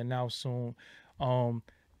going to be announced soon.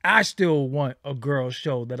 I still want a girl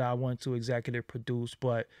show that I want to executive produce,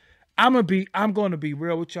 but I'm going to be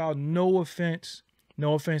real with y'all. No offense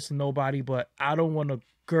to nobody, but I don't want a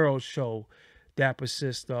girl show that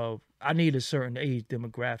persists of, I need a certain age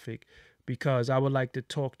demographic, because I would like to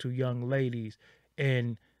talk to young ladies,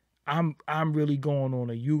 and I'm really going on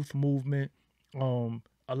a youth movement.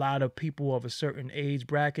 A lot of people of a certain age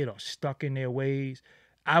bracket are stuck in their ways.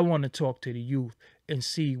 I want to talk to the youth and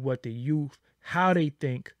see what the youth, how they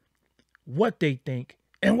think, what they think,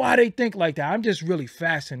 and why they think like that. I'm just really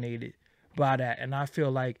fascinated by that. And I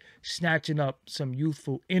feel like snatching up some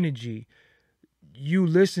youthful energy, you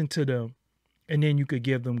listen to them, and then you could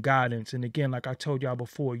give them guidance. And again, like I told y'all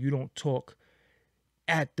before, you don't talk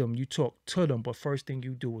at them, you talk to them. But first thing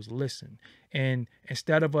you do is listen. And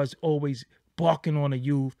instead of us always barking on the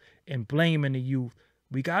youth and blaming the youth,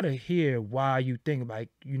 we got to hear why you think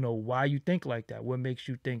why you think like that. What makes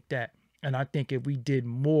you think that? And I think if we did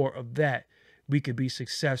more of that, we could be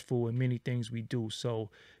successful in many things we do.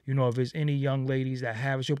 So, if there's any young ladies that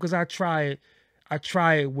have a show, because I try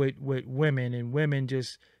it with women, and women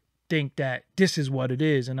just think that this is what it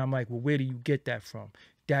is. And I'm like, well, where do you get that from?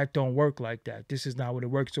 That don't work like that. This is not what it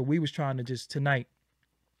works. So we was trying to just tonight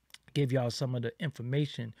give y'all some of the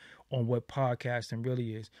information on what podcasting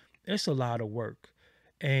really is. It's a lot of work.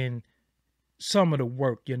 And some of the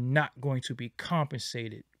work you're not going to be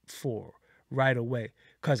compensated for right away.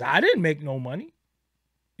 Because I didn't make no money.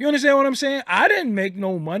 You understand what I'm saying? I didn't make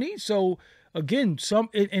no money. So again,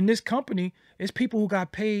 in this company, it's people who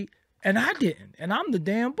got paid and I didn't. And I'm the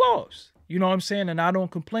damn boss. You know what I'm saying? And I don't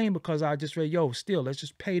complain because I just say, yo, Steele, let's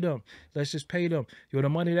just pay them. Let's just pay them. Yo, the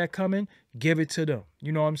money that come in, give it to them.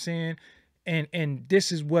 You know what I'm saying? And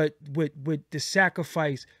this is what the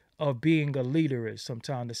sacrifice of being a leader is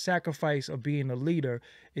sometimes. The sacrifice of being a leader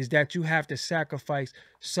is that you have to sacrifice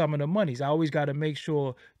some of the monies. I always got to make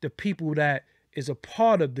sure the people that is a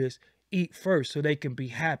part of this eat first so they can be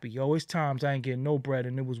happy. Yo, it's times I ain't getting no bread.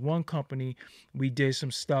 And there was one company we did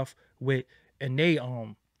some stuff with, and they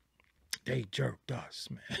jerked us,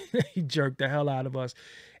 man. They jerked the hell out of us.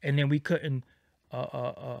 And then we couldn't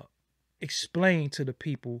explain to the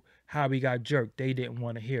people how we got jerked. They didn't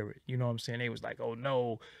want to hear it. You know what I'm saying? They was like, oh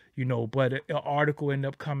no, you know, but an article ended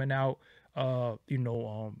up coming out,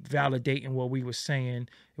 validating what we were saying.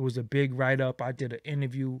 It was a big write-up. I did an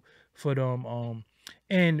interview for them.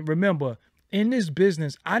 And remember, in this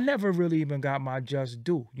business, I never really even got my just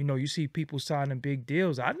due. You know, you see people signing big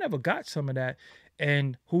deals. I never got some of that.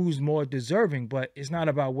 And who's more deserving, but it's not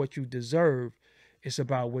about what you deserve. It's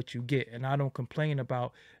about what you get. And I don't complain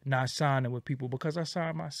about not signing with people because I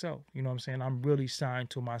signed myself. You know what I'm saying? I'm really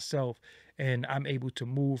signed to myself, and I'm able to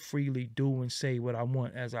move freely, do and say what I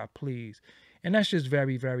want as I please. And that's just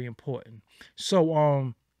very, very important.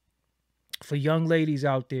 So for young ladies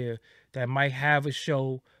out there that might have a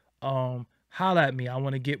show, holla at me. I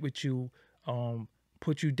want to get with you,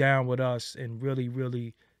 put you down with us and really,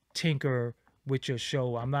 really tinker with your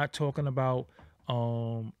show. I'm not talking about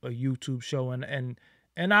a YouTube show, and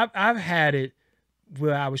I've had it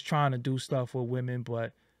where I was trying to do stuff with women,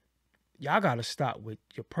 but y'all gotta stop with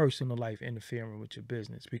your personal life interfering with your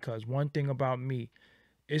business. Because one thing about me,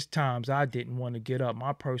 it's times I didn't want to get up.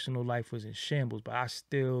 My personal life was in shambles, but I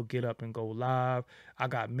still get up and go live. I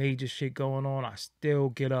got major shit going on. I still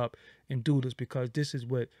get up and do this because this is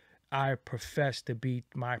what I profess to be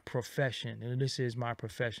my profession, and this is my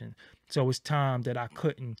profession. So it's time that I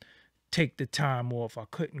couldn't take the time off. I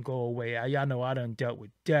couldn't go away. Y'all know I done dealt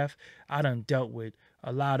with death. I done dealt with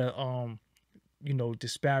a lot of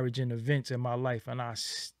disparaging events in my life, and I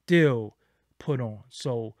still put on.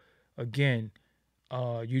 So again,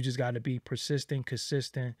 you just got to be persistent,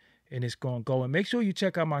 consistent, and it's gonna go. And make sure you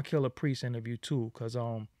check out my Killer Priest interview too, because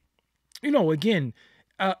again,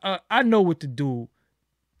 I know what to do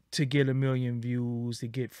to get 1 million views, to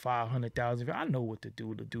get 500,000. I know what to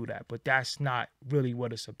do that, but that's not really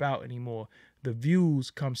what it's about anymore. The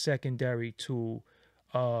views come secondary to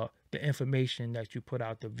the information that you put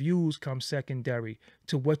out. The views come secondary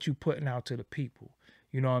to what you putting out to the people.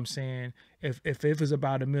 You know what I'm saying? If it's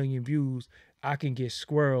about 1 million views, I can get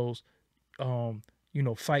squirrels,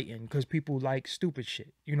 fighting because people like stupid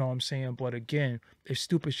shit. You know what I'm saying? But again, if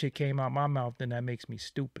stupid shit came out my mouth, then that makes me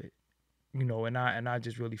stupid. And I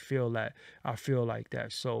just really feel that. I feel like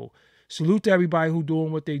that. So salute to everybody who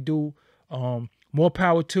doing what they do. More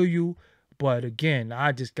power to you. But again,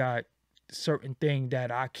 I just got certain thing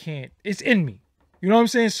that I can't. It's in me. You know what I'm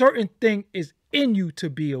saying? Certain thing is in you to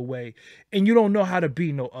be a way, and you don't know how to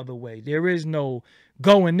be no other way. There is no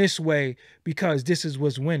going this way because this is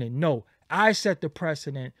what's winning. No, I set the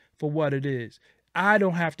precedent for what it is. I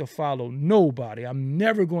don't have to follow nobody. I'm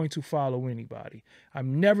never going to follow anybody.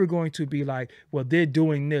 I'm never going to be like, well, they're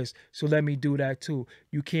doing this, so let me do that too.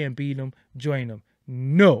 You can't beat them, join them.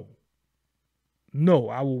 No,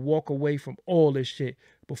 I will walk away from all this shit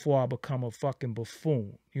before I become a fucking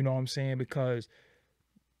buffoon. You know what I'm saying? Because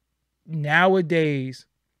nowadays,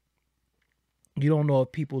 you don't know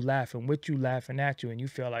if people laughing with you, laughing at you, and you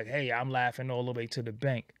feel like, hey, I'm laughing all the way to the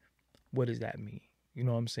bank. What does that mean? You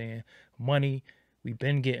know what I'm saying? Money. We've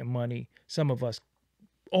been getting money. Some of us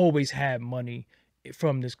always had money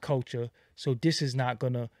from this culture. So this is not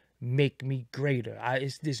going to make me greater.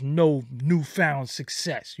 There's no newfound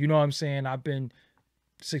success. You know what I'm saying? I've been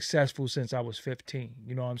successful since I was 15.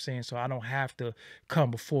 You know what I'm saying? So I don't have to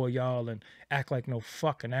come before y'all and act like no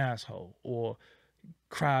fucking asshole or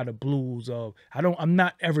cry the blues of I'm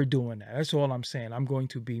not ever doing that. That's all I'm saying. I'm going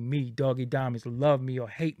to be me, Doggie Diamonds, love me or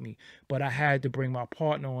hate me. But I had to bring my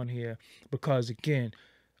partner on here because again,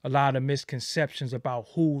 a lot of misconceptions about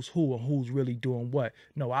who's who and who's really doing what.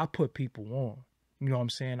 No, I put people on. You know what I'm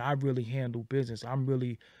saying? I really handle business. I'm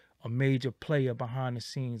really a major player behind the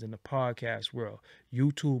scenes in the podcast world.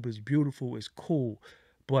 YouTube is beautiful, it's cool,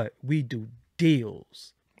 but we do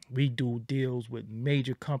deals. We do deals with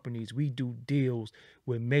major companies. We do deals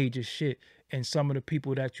with major shit. And some of the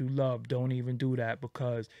people that you love don't even do that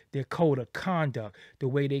because their code of conduct, the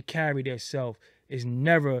way they carry themselves is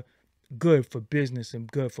never good for business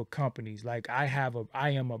and good for companies. Like I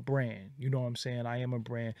am a brand. You know what I'm saying? I am a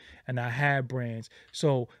brand and I have brands.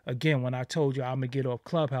 So again, when I told you I'm going to get off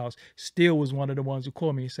Clubhouse, Steele was one of the ones who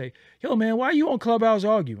called me and say, yo man, why are you on Clubhouse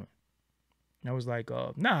arguing? And I was like,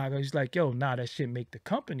 nah. He's like, yo, nah, that shit make the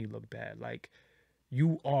company look bad. Like,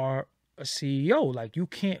 you are a CEO. Like, you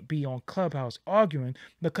can't be on Clubhouse arguing,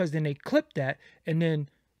 because then they clip that, and then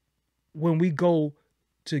when we go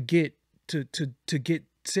to get to get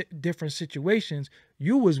different situations,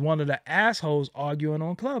 you was one of the assholes arguing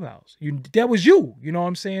on Clubhouse. That was you. You know what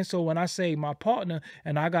I'm saying? So when I say my partner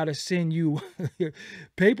and I gotta send you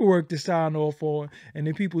paperwork to sign off on, and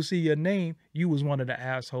then people see your name, you was one of the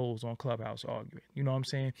assholes on Clubhouse arguing. You know what I'm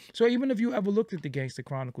saying? So even if you ever looked at the Gangster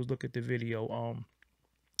Chronicles, look at the video.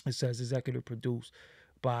 It says executive produced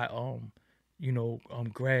by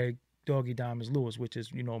Greg Doggie Diamonds Lewis, which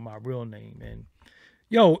is my real name. And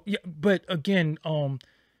yeah, but again,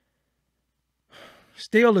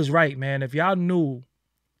 Steele is right, man. If y'all knew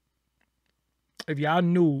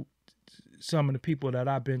some of the people that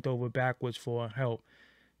I bent over backwards for and help,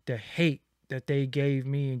 the hate that they gave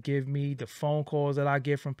me and give me, the phone calls that I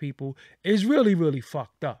get from people, is really, really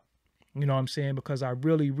fucked up. You know what I'm saying? Because I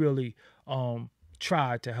really, really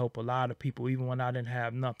tried to help a lot of people, even when I didn't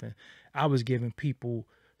have nothing. I was giving people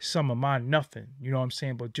some of my nothing, you know what I'm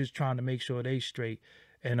saying? But just trying to make sure they straight.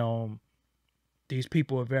 And these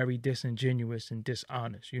people are very disingenuous and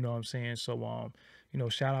dishonest, you know what I'm saying? So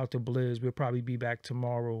shout out to Blizz. We'll probably be back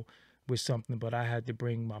tomorrow with something, but I had to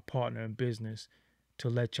bring my partner in business to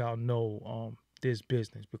let y'all know this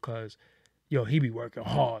business, because he be working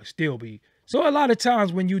hard, still be. So a lot of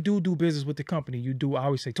times when you do business with the company, I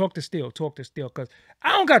always say, talk to Steele, because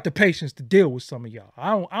I don't got the patience to deal with some of y'all.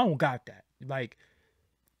 I don't got that. Like,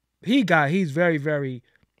 he's very, very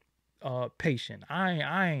patient.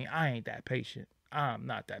 I ain't that patient. I'm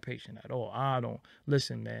not that patient at all. I don't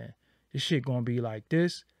listen, man. This shit gonna be like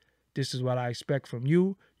this. This is what I expect from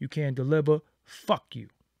you. You can't deliver. Fuck you.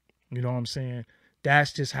 You know what I'm saying?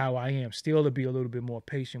 That's just how I am. Still to be a little bit more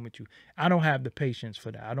patient with you. I don't have the patience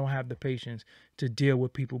for that. I don't have the patience to deal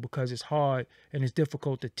with people, because it's hard and it's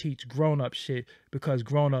difficult to teach grown-up shit, because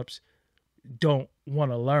grown-ups don't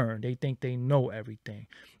want to learn. They think they know everything.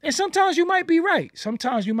 And sometimes you might be right.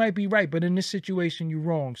 But in this situation, you're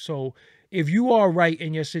wrong. So if you are right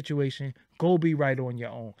in your situation, go be right on your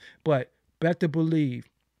own. But better believe,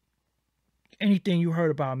 anything you heard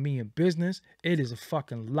about me in business, it is a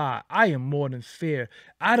fucking lie. I am more than fair.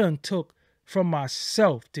 I done took from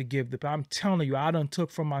myself to give I'm telling you, I done took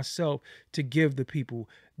from myself to give the people.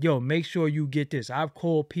 Yo, make sure you get this. I've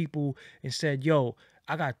called people and said, yo,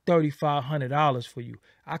 I got $3,500 for you.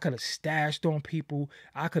 I could have stashed on people.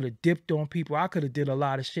 I could have dipped on people. I could have did a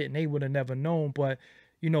lot of shit and they would have never known. But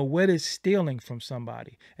what is stealing from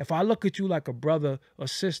somebody? If I look at you like a brother or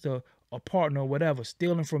sister, a partner or whatever,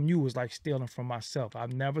 stealing from you is like stealing from myself.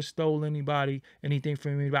 I've never stole anything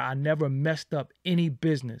from anybody. I never messed up any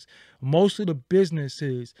business. Most of the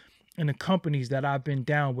businesses and the companies that I've been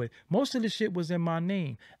down with, most of the shit was in my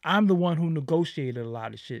name. I'm the one who negotiated a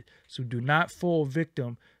lot of shit. So do not fall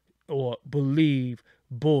victim or believe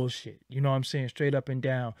bullshit. You know what I'm saying? Straight up and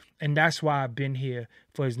down. And that's why I've been here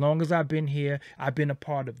for as long as I've been here. I've been a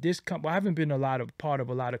part of this company. Well, I haven't been part of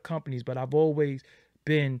a lot of companies, but I've always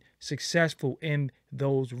been successful in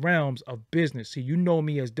those realms of business. See, you know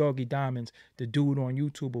me as Doggie Diamonds, the dude on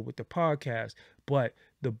YouTube with the podcast, but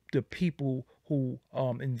the people who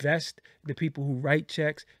invest, the people who write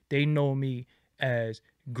checks, they know me as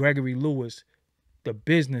Gregory Lewis, the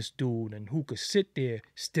business dude, and who could sit there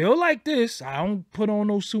still like this. I don't put on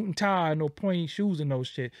no suit and tie, no pointy shoes and no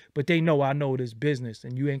shit, but they know I know this business,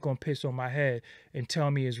 and you ain't gonna piss on my head and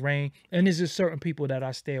tell me it's rain. And there's just certain people that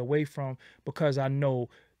I stay away from, because I know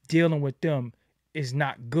dealing with them is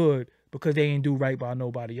not good, because they ain't do right by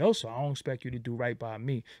nobody else. So I don't expect you to do right by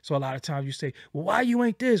me. So a lot of times you say, well, why you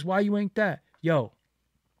ain't this? Why you ain't that? Yo,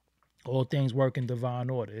 all things work in divine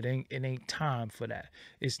order. It ain't time for that.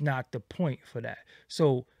 It's not the point for that.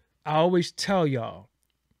 So I always tell y'all,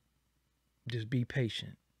 just be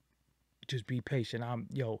patient. Just be patient.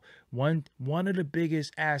 One of the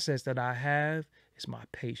biggest assets that I have is my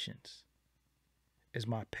patience.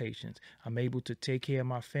 I'm able to take care of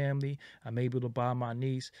my family. I'm able to buy my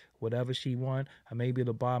niece whatever she want. I'm able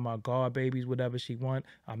to buy my god babies whatever she want.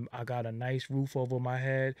 I got a nice roof over my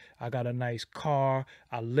head. I got a nice car.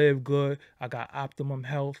 I live good. I got optimum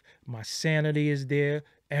health. My sanity is there.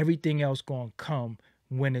 Everything else gonna come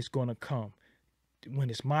when it's gonna come. When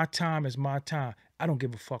it's my time, it's my time. I don't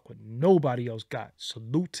give a fuck what nobody else got.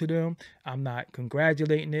 Salute to them. I'm not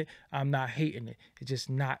congratulating it. I'm not hating it. It's just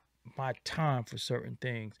not my time for certain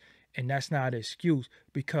things. And that's not an excuse,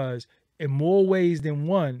 because in more ways than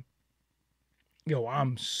one,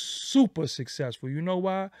 I'm super successful. You know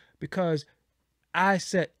why? Because I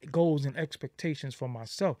set goals and expectations for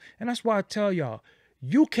myself. And that's why I tell y'all,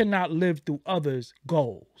 you cannot live through others'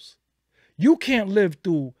 goals. You can't live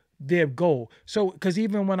through their goal. So, because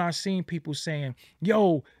even when I seen people saying,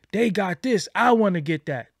 yo, they got this, I want to get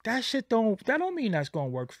that. That don't mean that's going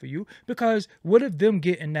to work for you. Because what if them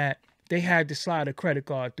getting that, they had to slide a credit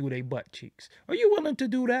card through their butt cheeks? Are you willing to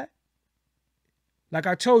do that? Like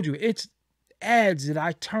I told you, it's ads that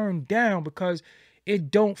I turned down because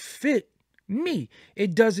it don't fit me.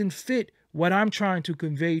 It doesn't fit what I'm trying to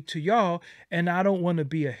convey to y'all, and I don't want to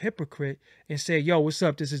be a hypocrite and say, yo, what's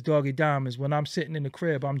up? This is Doggie Diamonds. When I'm sitting in the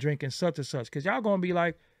crib, I'm drinking such and such. Because y'all going to be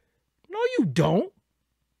like, no, you don't.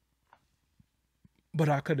 But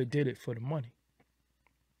I could have did it for the money.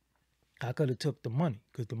 I could have took the money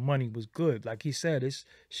because the money was good. Like he said, it's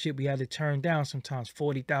shit we had to turn down sometimes,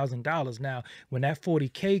 $40,000. Now, when that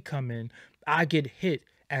 40K come in, I get hit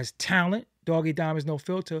as talent, Doggie Diamonds, no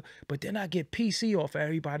filter, but then I get PC off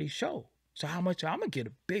everybody's show. So how much? I'm going to get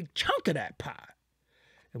a big chunk of that pie.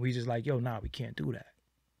 And we just like, yo, nah, we can't do that.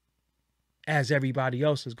 As everybody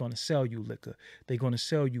else is going to sell you liquor. They're going to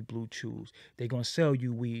sell you blue chews. They're going to sell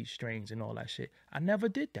you weed strains and all that shit. I never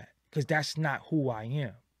did that because that's not who I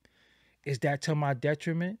am. Is that to my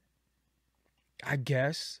detriment? I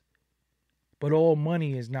guess. But all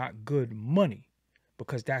money is not good money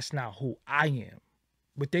because that's not who I am.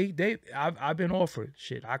 But I've been offered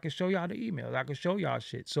shit. I can show y'all the emails. I can show y'all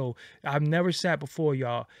shit. So I've never sat before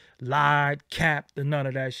y'all, lied, capped, and none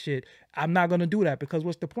of that shit. I'm not going to do that because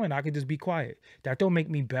what's the point? I can just be quiet. That don't make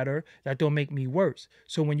me better. That don't make me worse.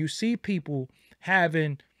 So when you see people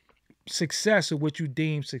having success or what you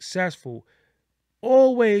deem successful,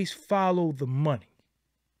 always follow the money.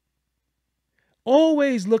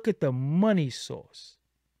 Always look at the money source.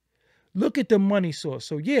 Look at the money source.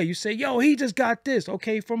 So yeah, you say, yo, he just got this.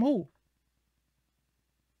 Okay, from who?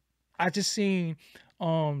 I just seen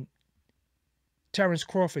Terrence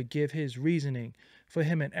Crawford give his reasoning for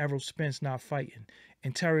him and Errol Spence not fighting.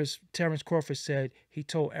 And Terrence Crawford said he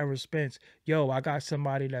told Errol Spence, yo, I got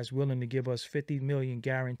somebody that's willing to give us $50 million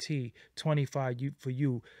guarantee, 25 for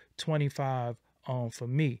you, 25 for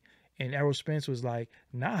me. And Errol Spence was like,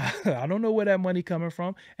 nah, I don't know where that money coming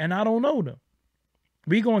from, and I don't know them.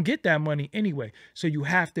 We gonna get that money anyway. So you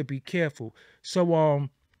have to be careful. So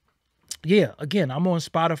yeah, again, I'm on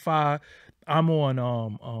Spotify. I'm on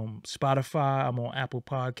Spotify. I'm on Apple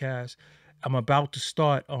Podcasts. I'm about to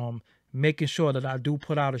start making sure that I do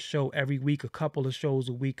put out a show every week, a couple of shows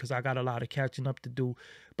a week, because I got a lot of catching up to do.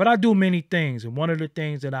 But I do many things, and one of the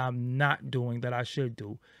things that I'm not doing that I should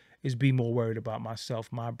do is be more worried about myself,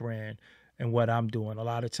 my brand, and what I'm doing. A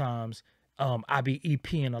lot of times, I be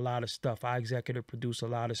EPing a lot of stuff. I executive produce a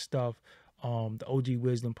lot of stuff. The OG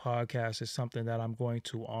Wisdom podcast is something that I'm going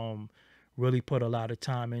to really put a lot of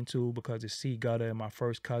time into because it's C Gutter and my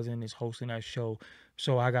first cousin is hosting that show.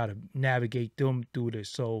 So I got to navigate them through this.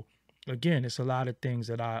 So again, it's a lot of things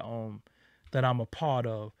that I'm a part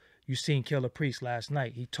of. You seen Killer Priest last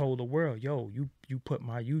night. He told the world, yo, you put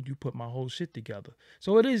my whole shit together.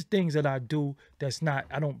 So it is things that I do that's not,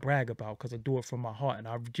 I don't brag about because I do it from my heart and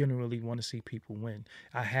I generally want to see people win.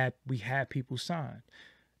 We had people sign.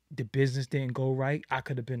 The business didn't go right. I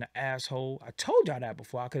could have been an asshole. I told y'all that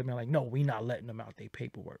before. I could have been like, no, we not letting them out their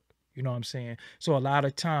paperwork. You know what I'm saying? So a lot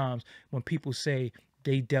of times when people say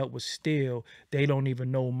they dealt with Steele, they don't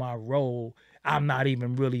even know my role. I'm not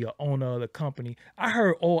even really an owner of the company. I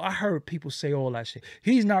heard people say all that shit.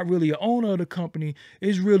 He's not really an owner of the company.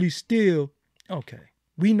 It's really Steele. Okay.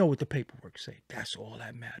 We know what the paperwork say. That's all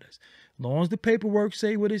that matters. As long as the paperwork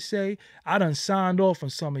say what it say, I done signed off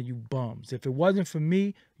on some of you bums. If it wasn't for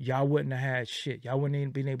me, y'all wouldn't have had shit. Y'all wouldn't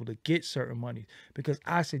have been able to get certain monies because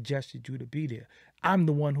I suggested you to be there. I'm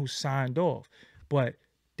the one who signed off. But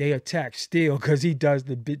they attack Steele because he does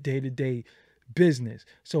the day-to-day business.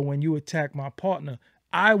 So when you attack my partner,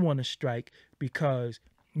 I want to strike because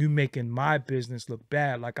you making my business look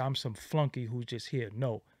bad like I'm some flunky who's just here.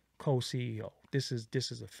 No, co-CEO. This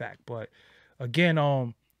is a fact. But again,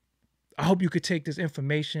 I hope you could take this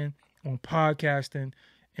information on podcasting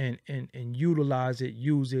and utilize it,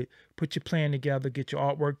 use it, put your plan together, get your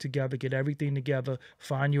artwork together, get everything together,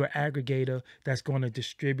 find your aggregator that's going to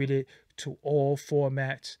distribute it to all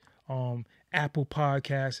formats. Apple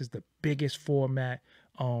Podcasts is the biggest format.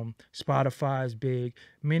 Spotify is big.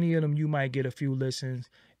 Many of them you might get a few listens.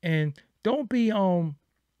 And don't be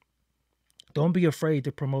afraid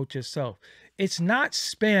to promote yourself. It's not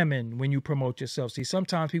spamming when you promote yourself. See,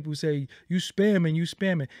 sometimes people say, you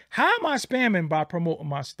spamming. How am I spamming? By promoting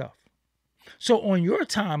my stuff. So on your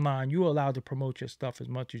timeline, you're allowed to promote your stuff as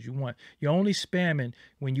much as you want. You're only spamming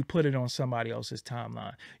when you put it on somebody else's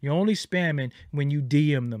timeline. You're only spamming when you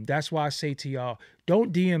DM them. That's why I say to y'all,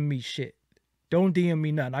 don't DM me shit. Don't DM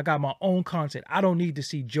me nothing. I got my own content. I don't need to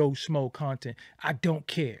see Joe Schmo content. I don't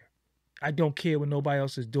care. I don't care what nobody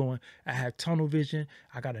else is doing. I have tunnel vision.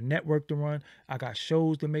 I got a network to run. I got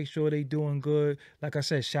shows to make sure they doing good. Like I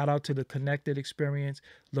said, shout out to the Connected Experience.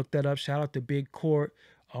 Look that up. Shout out to Big Court.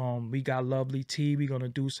 We got Lovely T. We gonna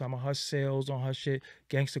do some of her sales on her shit.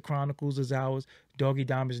 Gangster Chronicles is ours. Doggie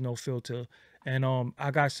Diamonds, no filter. And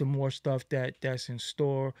I got some more stuff that's in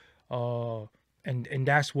store. And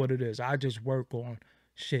that's what it is. I just work on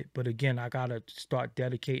shit. But again, I gotta start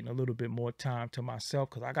dedicating a little bit more time to myself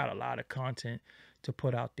because I got a lot of content to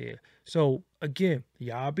put out there. So again,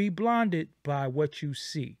 y'all be blinded by what you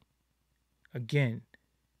see. Again,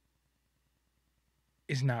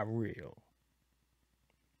 it's not real.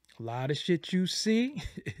 A lot of shit you see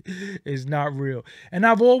is not real. And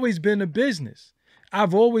I've always been a business.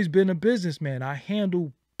 I've always been a businessman. I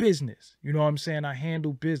handle business. You know what I'm saying? I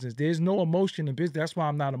handle business. There's no emotion in business. That's why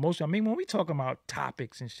I'm not emotional. I mean, when we talking about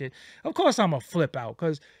topics and shit, of course I'm a flip out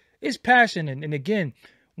because it's passion. And again,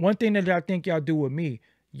 one thing that I think y'all do with me,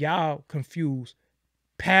 y'all confuse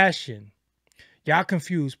passion. Y'all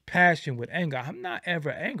confuse passion with anger. I'm not ever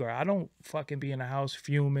angry. I don't fucking be in the house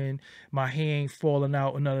fuming. My hair ain't falling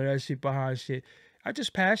out and none of that shit behind shit. I'm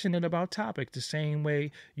just passionate about topics the same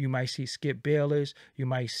way you might see Skip Bayless, you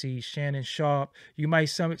might see Shannon Sharp, you might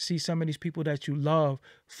see some of these people that you love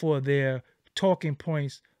for their talking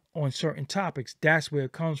points on certain topics. That's where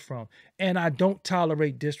it comes from. And I don't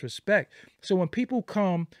tolerate disrespect. So when people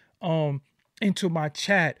come into my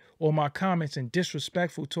chat or my comments and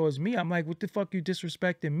disrespectful towards me, I'm like, what the fuck you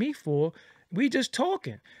disrespecting me for? We just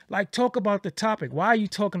talking. Like, talk about the topic. Why are you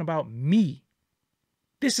talking about me?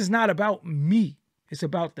 This is not about me. It's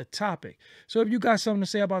about the topic. So if you got something to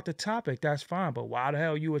say about the topic, that's fine. But why the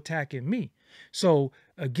hell are you attacking me? So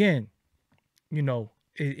again, you know,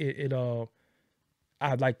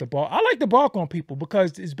 I like to bark on people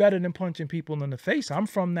because it's better than punching people in the face. I'm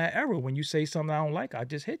from that era. When you say something I don't like, I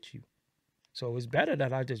just hit you. So it's better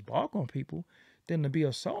that I just bark on people than to be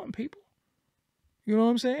assaulting people. You know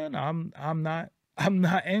what I'm saying? I'm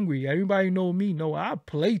not angry. Everybody know me. Know I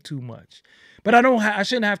play too much, but I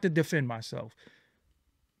shouldn't have to defend myself.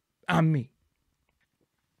 I'm me.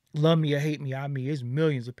 Love me or hate me, I'm me. There's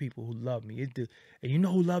millions of people who love me. And you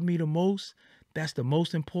know who love me the most? That's the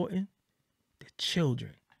most important. The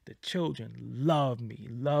children. The children love me,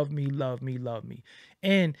 love me, love me, love me.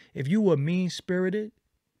 And if you were mean-spirited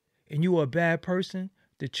and you were a bad person,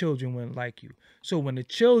 the children wouldn't like you. So when the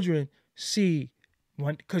children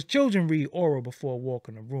because children read aura before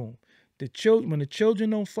walking the room. When the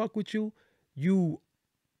children don't fuck with you, you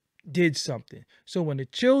did something. So when the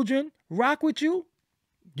children rock with you,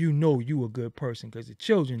 you know you a good person because the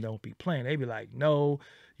children don't be playing. They be like, no,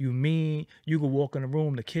 you mean. You can walk in the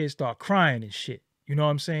room, the kids start crying and shit. You know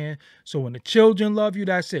what I'm saying? So when the children love you,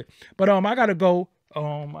 that's it. But I gotta go.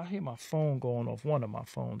 I hear my phone going off. One of my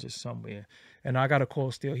phones is somewhere, and I gotta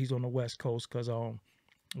call Steele. He's on the West Coast because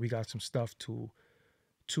we got some stuff to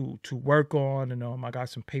work on, and I got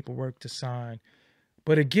some paperwork to sign.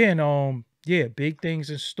 But again, yeah, big things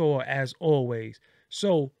in store as always.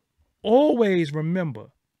 So always remember,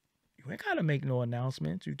 you ain't got to make no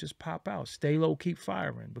announcements. You just pop out. Stay low, keep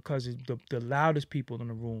firing because it's the loudest people in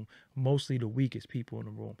the room, mostly the weakest people in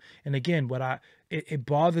the room. And again, it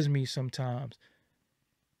bothers me sometimes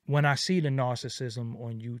when I see the narcissism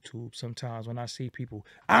on YouTube. Sometimes when I see people,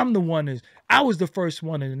 I was the first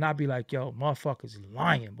one and not be like, yo, motherfuckers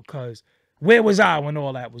lying because where was I when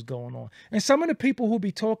all that was going on? And some of the people who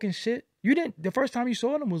be talking shit, the first time you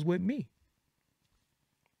saw them was with me.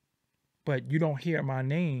 But you don't hear my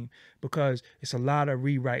name because it's a lot of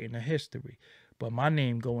rewriting the history. But my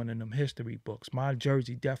name going in them history books. My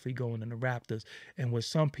jersey definitely going in the Raptors. And with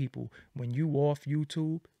some people, when you off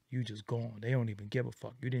YouTube, you just gone. They don't even give a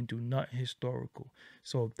fuck. You didn't do nothing historical.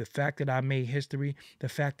 So the fact that I made history, the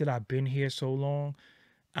fact that I've been here so long,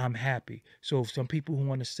 I'm happy. So if some people who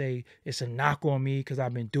want to say it's a knock on me because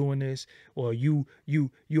I've been doing this, or you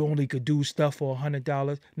only could do stuff for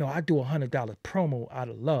 $100. No, I do $100 promo out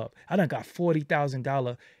of love. I done got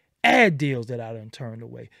 $40,000 ad deals that I done turned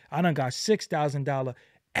away. I done got $6,000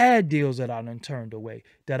 ad deals that I done turned away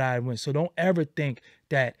that I win. So don't ever think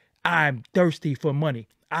that I'm thirsty for money.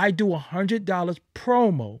 I do $100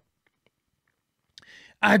 promo.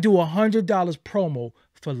 I do $100 promo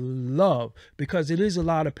for love because it is a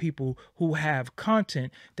lot of people who have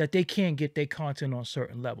content that they can't get their content on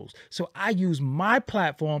certain levels. So I use my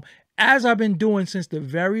platform as I've been doing since the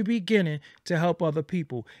very beginning to help other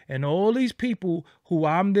people. And all these people who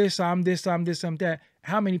I'm this, I'm that,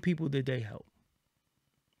 how many people did they help?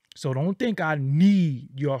 So don't think I need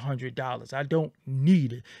your $100. I don't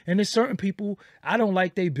need it. And there's certain people, I don't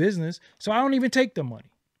like their business, so I don't even take the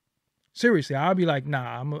money. Seriously, I'll be like,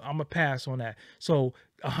 nah, I'm a pass on that. So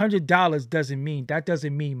 $100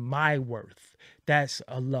 doesn't mean my worth. That's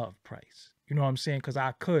a love price. You know what I'm saying? Because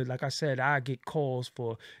I could, like I said, I get calls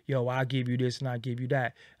for, yo, I'll give you this and I'll give you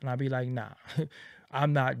that. And I'll be like, nah,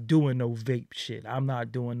 I'm not doing no vape shit. I'm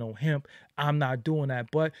not doing no hemp. I'm not doing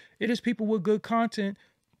that. But it is people with good content,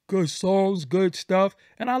 good songs, good stuff.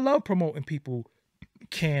 And I love promoting people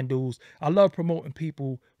candles. I love promoting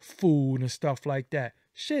people food and stuff like that.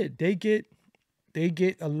 Shit, they get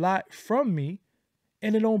a lot from me,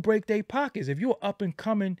 and it don't break their pockets. If you're an up and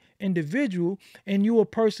coming individual and you're a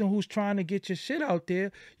person who's trying to get your shit out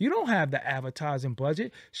there, you don't have the advertising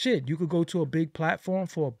budget. Shit, you could go to a big platform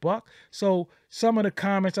for $1. So some of the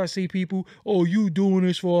comments I see people, oh, you doing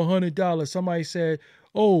this for $100. Somebody said,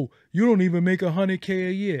 oh, you don't even make $100K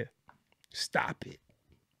a year. Stop it.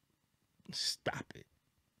 Stop it.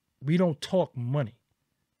 We don't talk money.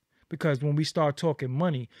 Because when we start talking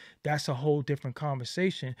money, that's a whole different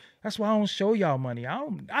conversation. That's why I don't show y'all money. I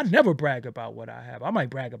never brag about what I have. I might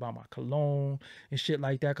brag about my cologne and shit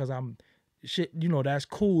like that because I'm shit, you know, that's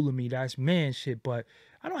cool to me. That's man shit. But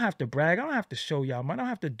I don't have to brag. I don't have to show y'all money. I don't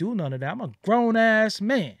have to do none of that. I'm a grown-ass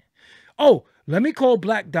man. Oh, let me call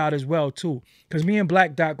Black Dot as well, too. Because me and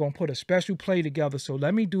Black Dot going to put a special play together. So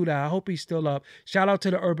let me do that. I hope he's still up. Shout out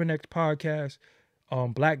to the Urban X podcast.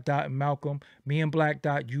 Black Dot and Malcolm, me and Black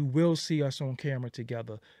Dot, you will see us on camera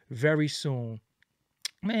together very soon.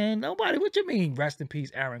 Man, nobody, what you mean? Rest in peace,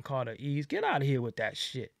 Aaron Carter Ease. Get out of here with that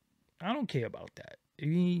shit. I don't care about that.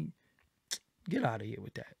 Get out of here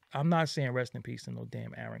with that. I'm not saying rest in peace to no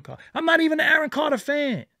damn Aaron Carter. I'm not even an Aaron Carter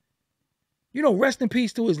fan. You know, rest in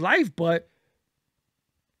peace to his life, but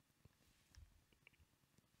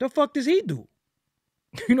the fuck does he do?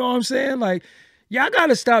 You know what I'm saying? Like, y'all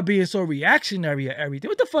gotta stop being so reactionary at everything.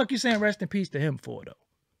 What the fuck you saying rest in peace to him for, though?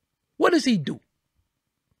 What does he do?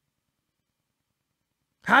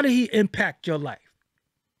 How did he impact your life?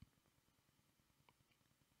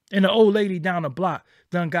 And the old lady down the block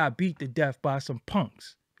done got beat to death by some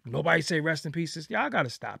punks. Nobody say rest in peace. Y'all gotta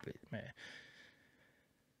stop it, man.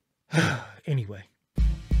 Anyway,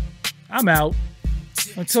 I'm out.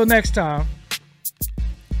 Until next time.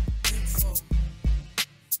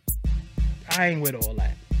 I ain't with all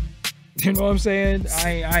that. You know what I'm saying?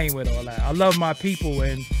 I ain't with all that. I love my people,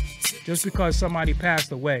 and just because somebody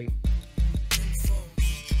passed away,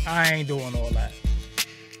 I ain't doing all that.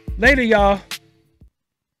 Later, y'all.